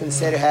 Let second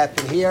Seder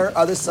happen here.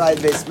 Other side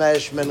of the Beis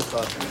Medrash,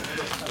 Mincha.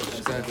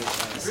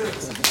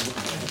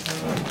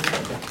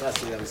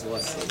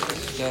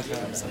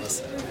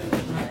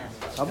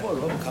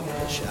 Come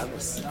on,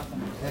 Shabbos.